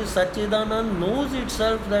supermind that the Satchidanand knows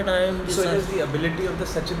itself that I am the So it Sat. is the ability of the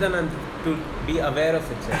Satchidanand to be aware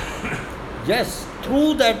of itself Yes,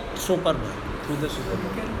 through that supermind. through the So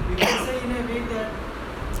supermind. we can say in a way that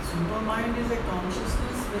supermind is a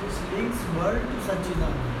consciousness which links world to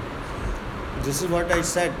Satchidanand. This is what I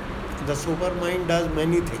said. The supermind does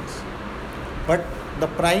many things. But the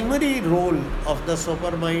primary role of the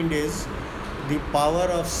supermind is the power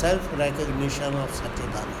of self-recognition of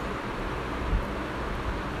Satchidanand.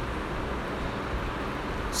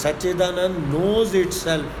 Satchidanand knows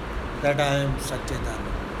itself that I am Satchidanand.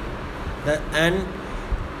 And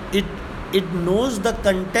it knows the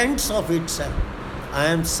contents of itself. I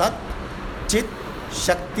am Sat, Chit,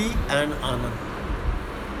 Shakti and Anand.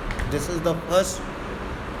 This is the first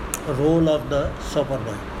role of the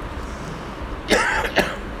supermind.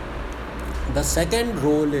 The second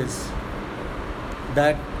role is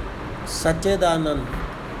that Satchidanand,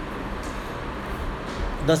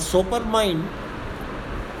 the supermind,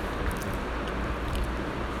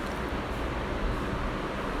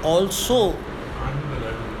 also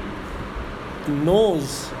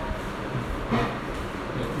knows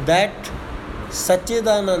that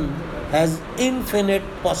Satchidanand has infinite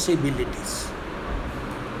possibilities.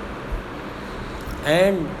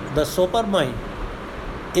 And the supermind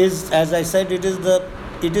is, as I said, it is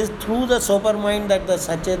through the supermind that the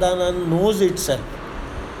Satchidanand knows itself.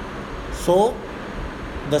 So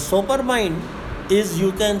the supermind is,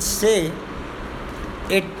 you can say,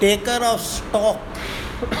 a taker of stock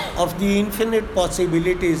of the infinite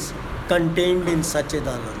possibilities contained in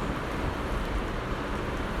Satchidanand.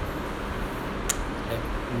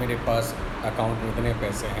 मेरे पास account में इतने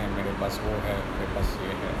पैसे हैं, मेरे पास वो है, मेरे पास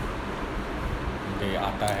ये है, ये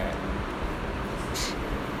आता है.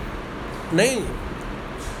 नहीं,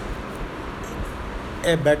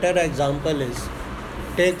 a better example is,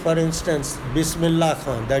 take for instance Bismillah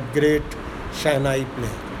Khan, that great Shahnai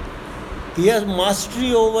player. He has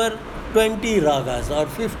mastery over 20 ragas or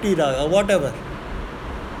 50 ragas, whatever.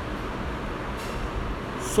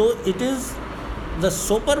 So it is the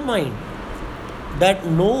supermind that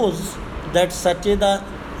knows that Satchidanand,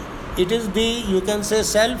 it is the, you can say,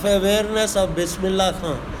 self-awareness of Bismillah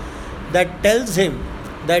Khan that tells him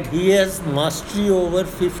that he has mastery over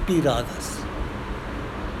 50 ragas.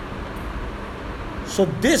 So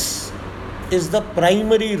this is the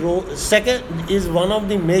primary role. Second is one of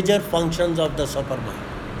the major functions of the supermind.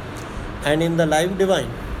 And in the Life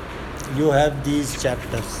Divine, you have these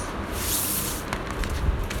chapters.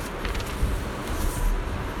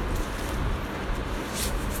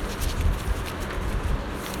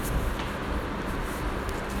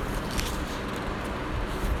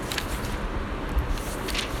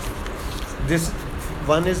 This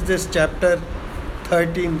one is this chapter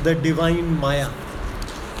 13, the Divine Maya.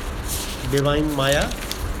 Divine Maya.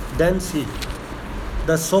 Then see,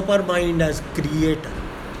 the supermind as creator.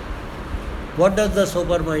 What does the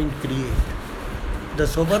supermind create? The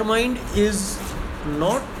supermind is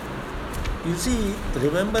not, you see,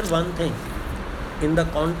 remember one thing, in the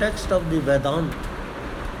context of the Vedanta,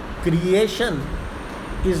 creation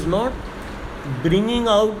is not bringing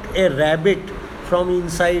out a rabbit from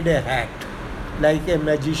inside a hat like a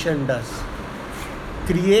magician does.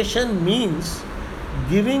 Creation means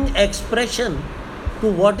giving expression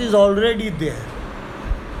to what is already there.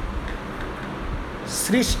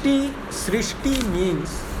 Srishti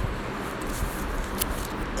means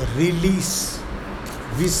release,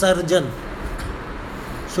 visarjan.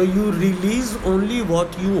 So you release only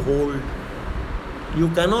what you hold. You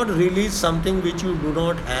cannot release something which you do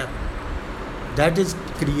not have. That is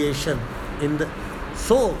creation.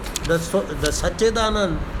 So the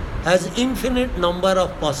Satchidanand has infinite number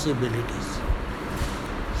of possibilities.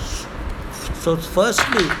 So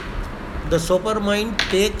firstly, the supermind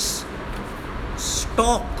takes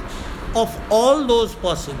stock of all those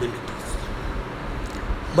possibilities.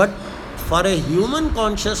 But for a human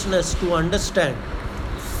consciousness to understand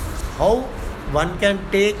how one can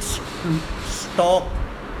take stock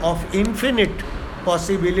of infinite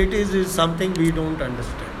possibilities is something we don't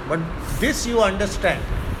understand. But this you understand,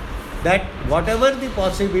 that whatever the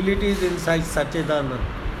possibilities inside Satchidanand,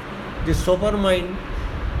 the supermind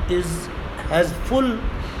has full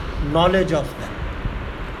knowledge of them.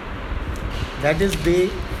 That is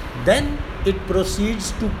then it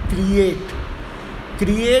proceeds to create.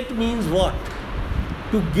 Create means what?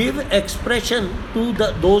 To give expression to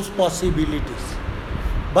those possibilities.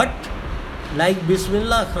 But like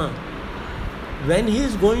Bismillah Khan, when he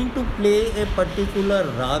is going to play a particular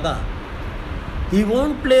raga, he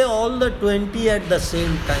won't play all the 20 at the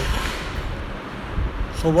same time.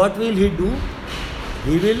 So what will he do?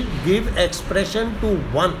 He will give expression to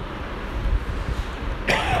one.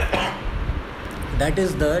 That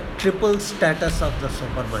is the triple status of the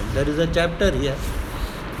supermind. There is a chapter here.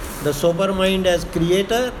 The supermind as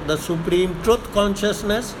creator, the supreme truth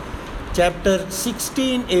consciousness. Chapter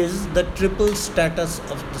 16 is the triple status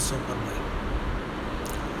of the supermind.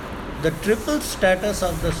 The triple status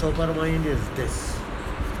of the supermind is this.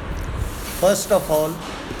 First of all,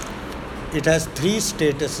 it has three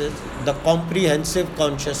statuses: the comprehensive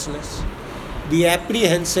consciousness, the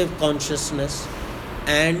apprehensive consciousness,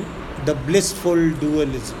 and the blissful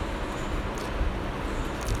dualism.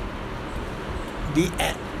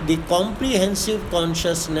 The comprehensive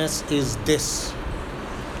consciousness is this,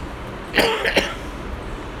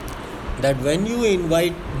 that when you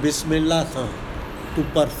invite Bismillah Khan to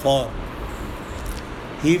perform,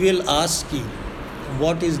 he will ask you,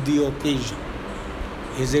 what is the occasion?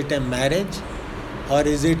 Is it a marriage, or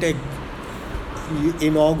is it a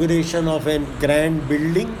inauguration of a grand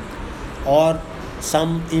building, or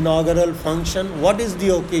some inaugural function? What is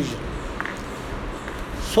the occasion?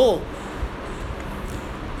 So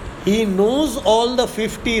he knows all the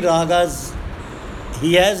 50 ragas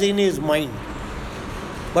he has in his mind.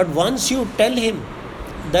 But once you tell him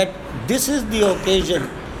that this is the occasion,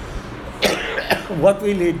 what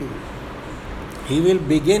will he do? He will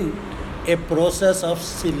begin a process of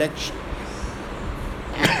selection.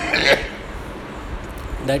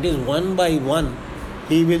 That is, one by one,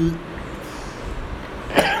 he will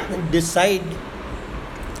decide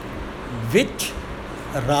which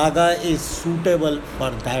raga is suitable for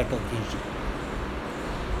that occasion.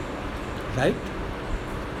 Right?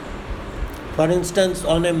 For instance,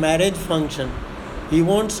 on a marriage function, he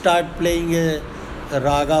won't start playing a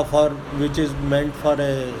raga which is meant for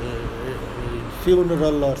a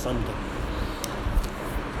funeral or something.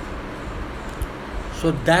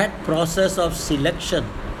 So that process of selection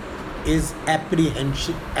is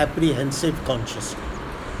apprehensive consciousness.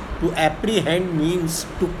 To apprehend means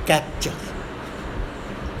to capture.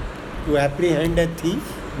 To apprehend a thief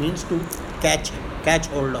means to catch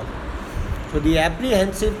hold of. So the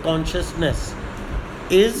apprehensive consciousness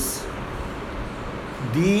is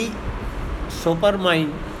the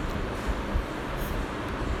supermind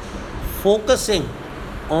focusing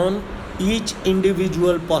on each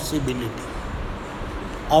individual possibility.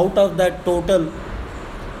 Out of that total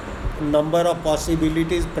number of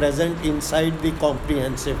possibilities present inside the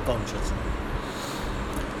comprehensive consciousness.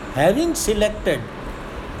 Having selected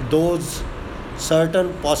those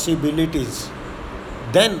certain possibilities,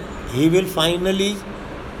 then he will finally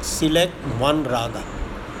select one raga,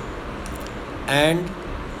 and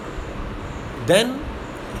then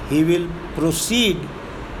he will proceed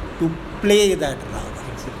to play that raga.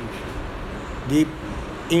 The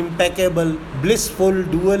impeccable, blissful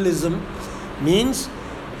dualism means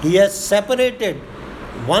he has separated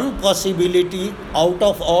one possibility out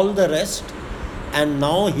of all the rest, and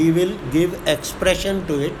now he will give expression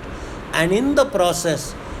to it, and in the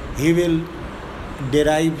process he will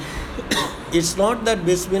derive. It's not that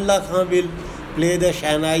Bismillah Khan will play the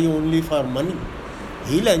Shahnai only for money.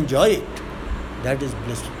 He'll enjoy it. That is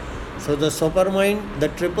blissful. So the supermind, the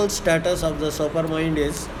triple status of the supermind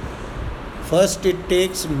is, first it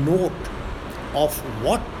takes note of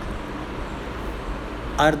what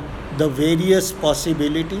are the various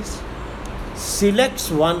possibilities,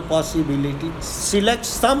 selects one possibility, selects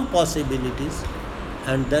some possibilities,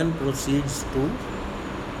 and then proceeds to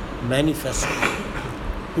manifest,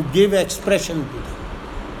 to give expression to them.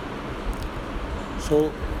 So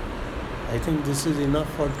I think this is enough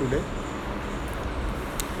for today.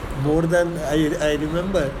 More than I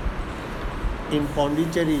remember in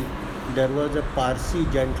Pondicherry there was a Parsi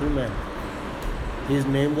gentleman. His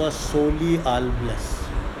name was Soli Albless.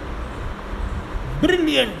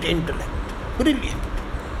 Brilliant intellect, brilliant.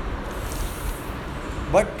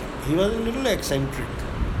 But he was a little eccentric.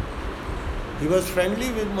 He was friendly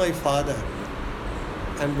with my father,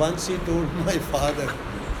 and once he told my father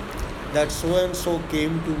that so and so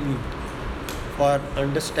came to me for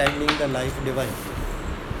understanding the life divine.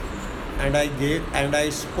 And I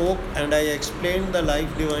spoke and I explained the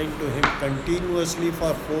life divine to him continuously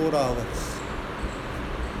for 4 hours.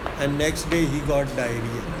 And next day he got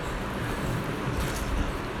diarrhea.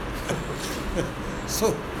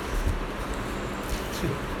 So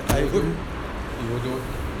I would. वो जो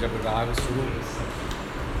जब राग शुरू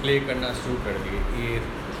play करना शुरू कर दिए ये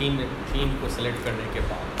थीम को सेलेक्ट करने के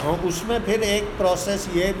बाद हाँ, उसमें फिर एक प्रोसेस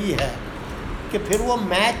ये भी है कि फिर वो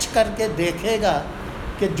मैच करके देखेगा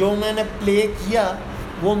कि जो मैंने प्ले किया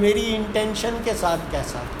वो मेरी इंटेंशन के साथ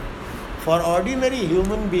कैसा. For ordinary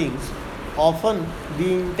human beings often the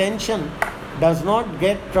intention does not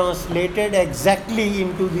get translated exactly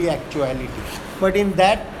into the actuality, but in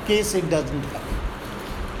that case it doesn't happen.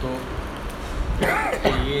 तो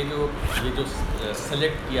ये जो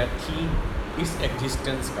सेलेक्ट किया थीम इस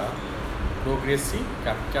एग्जिस्टेंस का प्रोग्रेसिव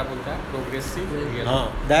क्या बोलता है प्रोग्रेसिव. हाँ,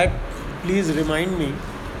 that please remind me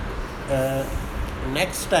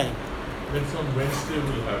next time. That's on Wednesday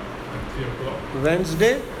we'll have at 3 o'clock.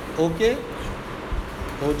 Wednesday, okay.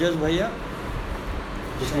 ओजस भैया,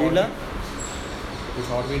 शीला, कुछ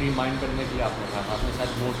और भी रिमाइंड करने के लिए आपने कहा आपने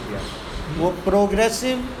शायद नोट किया वो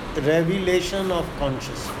progressive revelation of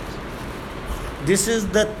consciousness. This is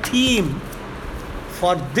the theme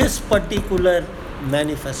for this particular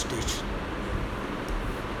manifestation.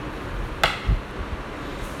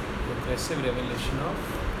 Progressive revelation of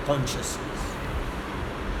consciousness.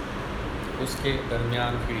 उसके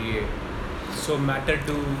दरमियान फिर ये so matter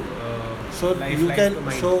to So life, you life can, to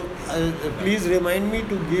mind. so please remind me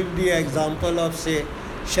to give the example of, say,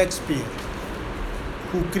 Shakespeare,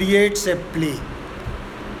 who creates a play.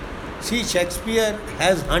 See, Shakespeare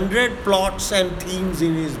has 100 plots and themes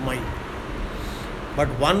in his mind,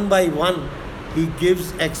 but one by one he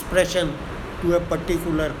gives expression to a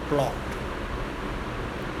particular plot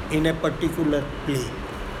in a particular play.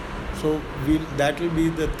 So that will be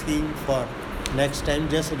the theme for next time.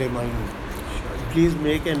 Just remind me. Please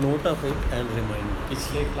make a note of it and remind me.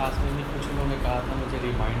 पिछले class में भी कुछ उन्होंने कहा था मुझे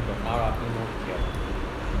remind करना और आपने नोट किया था.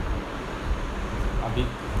 अभी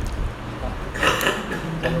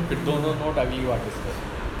चलो फिर दोनों नोट अगली बार discuss.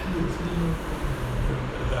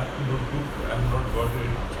 That notebook I have not got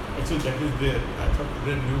it. Actually, that is there. I thought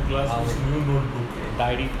the new class was new notebook.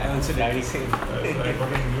 Diary था डायरी से So I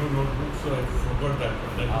got a new notebook, so I forgot that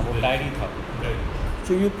one. That हाँ is वो there. Diary था. Diary.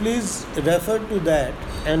 So you please refer to that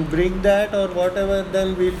and bring that or whatever, then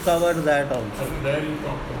we'll cover that I also. think diary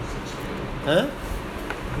talked of Shakespeare. Huh?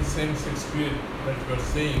 The same Shakespeare that you are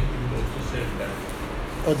saying, you also said that.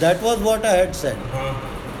 Oh, that was what I had said.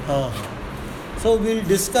 So we'll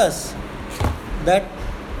discuss that.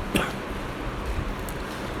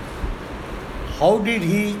 How did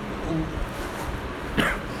he,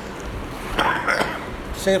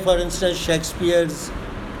 say for instance Shakespeare's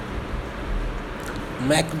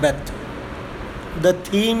Macbeth, the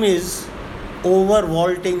theme is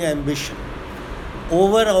over-vaulting ambition.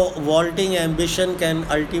 Over-vaulting ambition can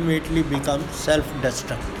ultimately become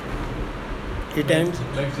self-destructive. It ends.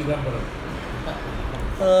 Like Chidambaram.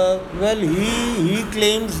 Well, he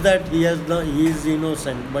claims that he is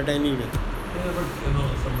innocent, but anyway. Yeah, but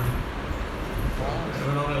somebody.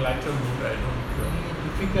 Even on a lighter note, I don't.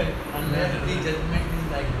 Difficult unless the judgment is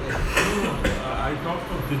like this. I talked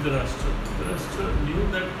of Dhritarashtra. Dhritarashtra knew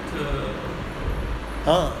that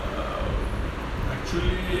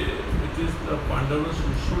actually it is the Pandavas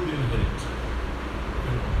who should inherit.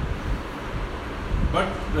 But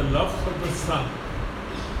the love for the son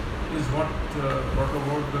is what brought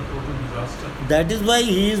about the total disaster. That is why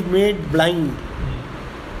he is made blind.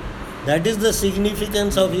 That is the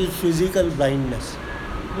significance of his physical blindness.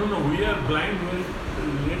 No, we are blind when it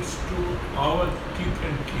relates to our teeth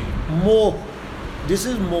and kin. Moh. This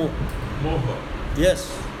is moh. Moha. Yes.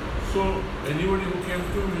 So anybody who came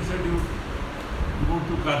to him, he said, you go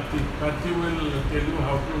to Karti. Karti will tell you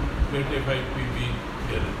how to get FIPB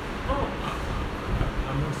here. Oh,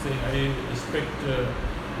 I'm not saying I respect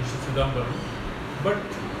Mr. Chidambaram, but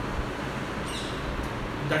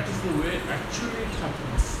that is the way actually it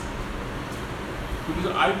happens.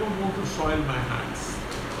 Because I don't want to soil my hands.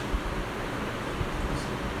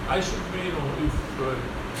 I should be, if,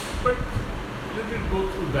 but let it go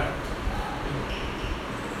through that.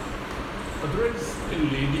 Otherwise, a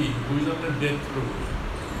lady who is on the death row,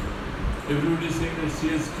 everybody is saying that she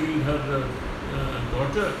has killed her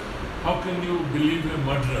daughter. How can you believe a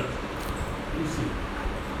murderer? You see,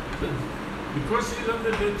 because she is on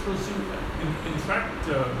the death row, in fact,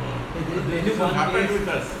 this has happened with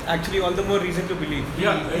us. Actually, all the more reason to believe.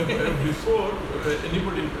 Yeah, before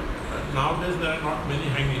anybody, nowadays there are not many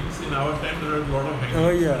hangings. In our time there are a lot of hangings Oh,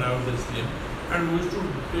 yeah. when I was SDM. And we used to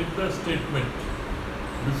take the statement.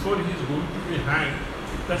 Before he is going to be hanged,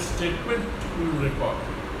 that statement we will record.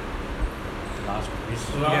 Last wish.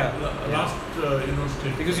 Last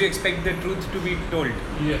statement. Because you expect the truth to be told.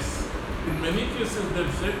 Yes. In many cases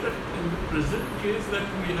they've said that in the present case that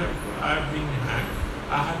I have been hanged,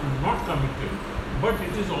 I have not committed. But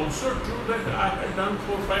it is also true that I had done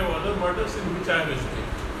 4 or 5 other murders in which I have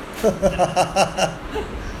escaped.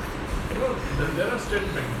 Then there are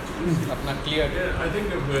statements. अपना clear. Yeah, I think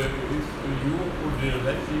if you would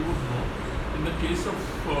realize, you would know, in the case of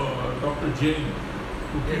Dr. Jain,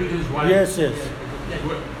 who killed his wife, Yes, yes.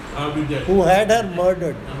 Vidya, Who had her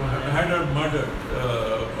murdered. had her murdered.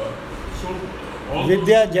 So all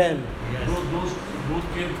Vidya Jain. those both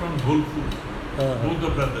came from Dholpur, both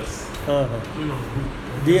the brothers. Uh-huh. Who,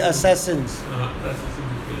 The assassins. that's who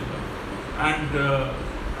killed her.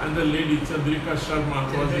 And the lady Chandrika Sharma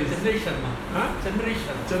was his. Chandresh Sharma. Huh? Chandresh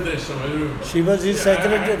Sharma. Chandresh Sharma, I remember. She was his Yeah,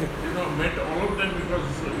 secretary. I met all of them because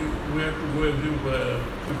we have to go every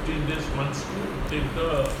 15 days, months to take the,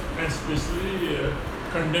 and especially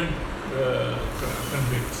condemned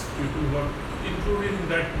convicts, people who are, including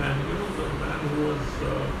that man, the man who was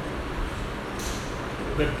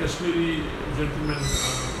that Kashmiri gentleman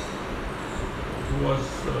who was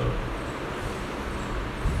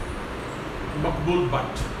Makbul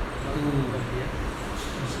Butt.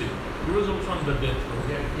 You see, he was also on the death row.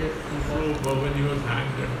 Yes. So when he was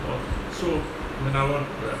hanged and all. So when our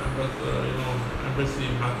embassy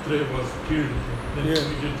Matre was killed, then Yeah.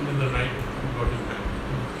 immediately in the night we got him hanged.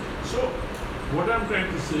 So what I'm trying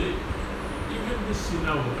to say, even this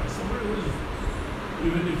Sinawara, somebody who is,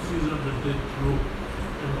 even if she is on the death row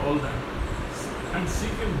and all that, and she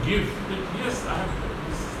can give that yes,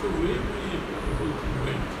 this is the way the whole thing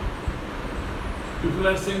went. People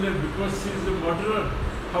are saying that because she is a murderer,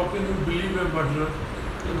 how can you believe a murderer?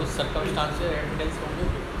 तो circumstantial evidence होंगे.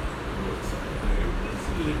 It's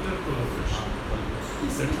later collaboration.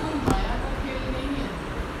 इसमें माया का खेल नहीं है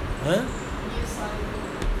Huh? ये सारे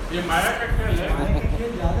लोग ये माया का खेल है. माया का खेल ज्यादा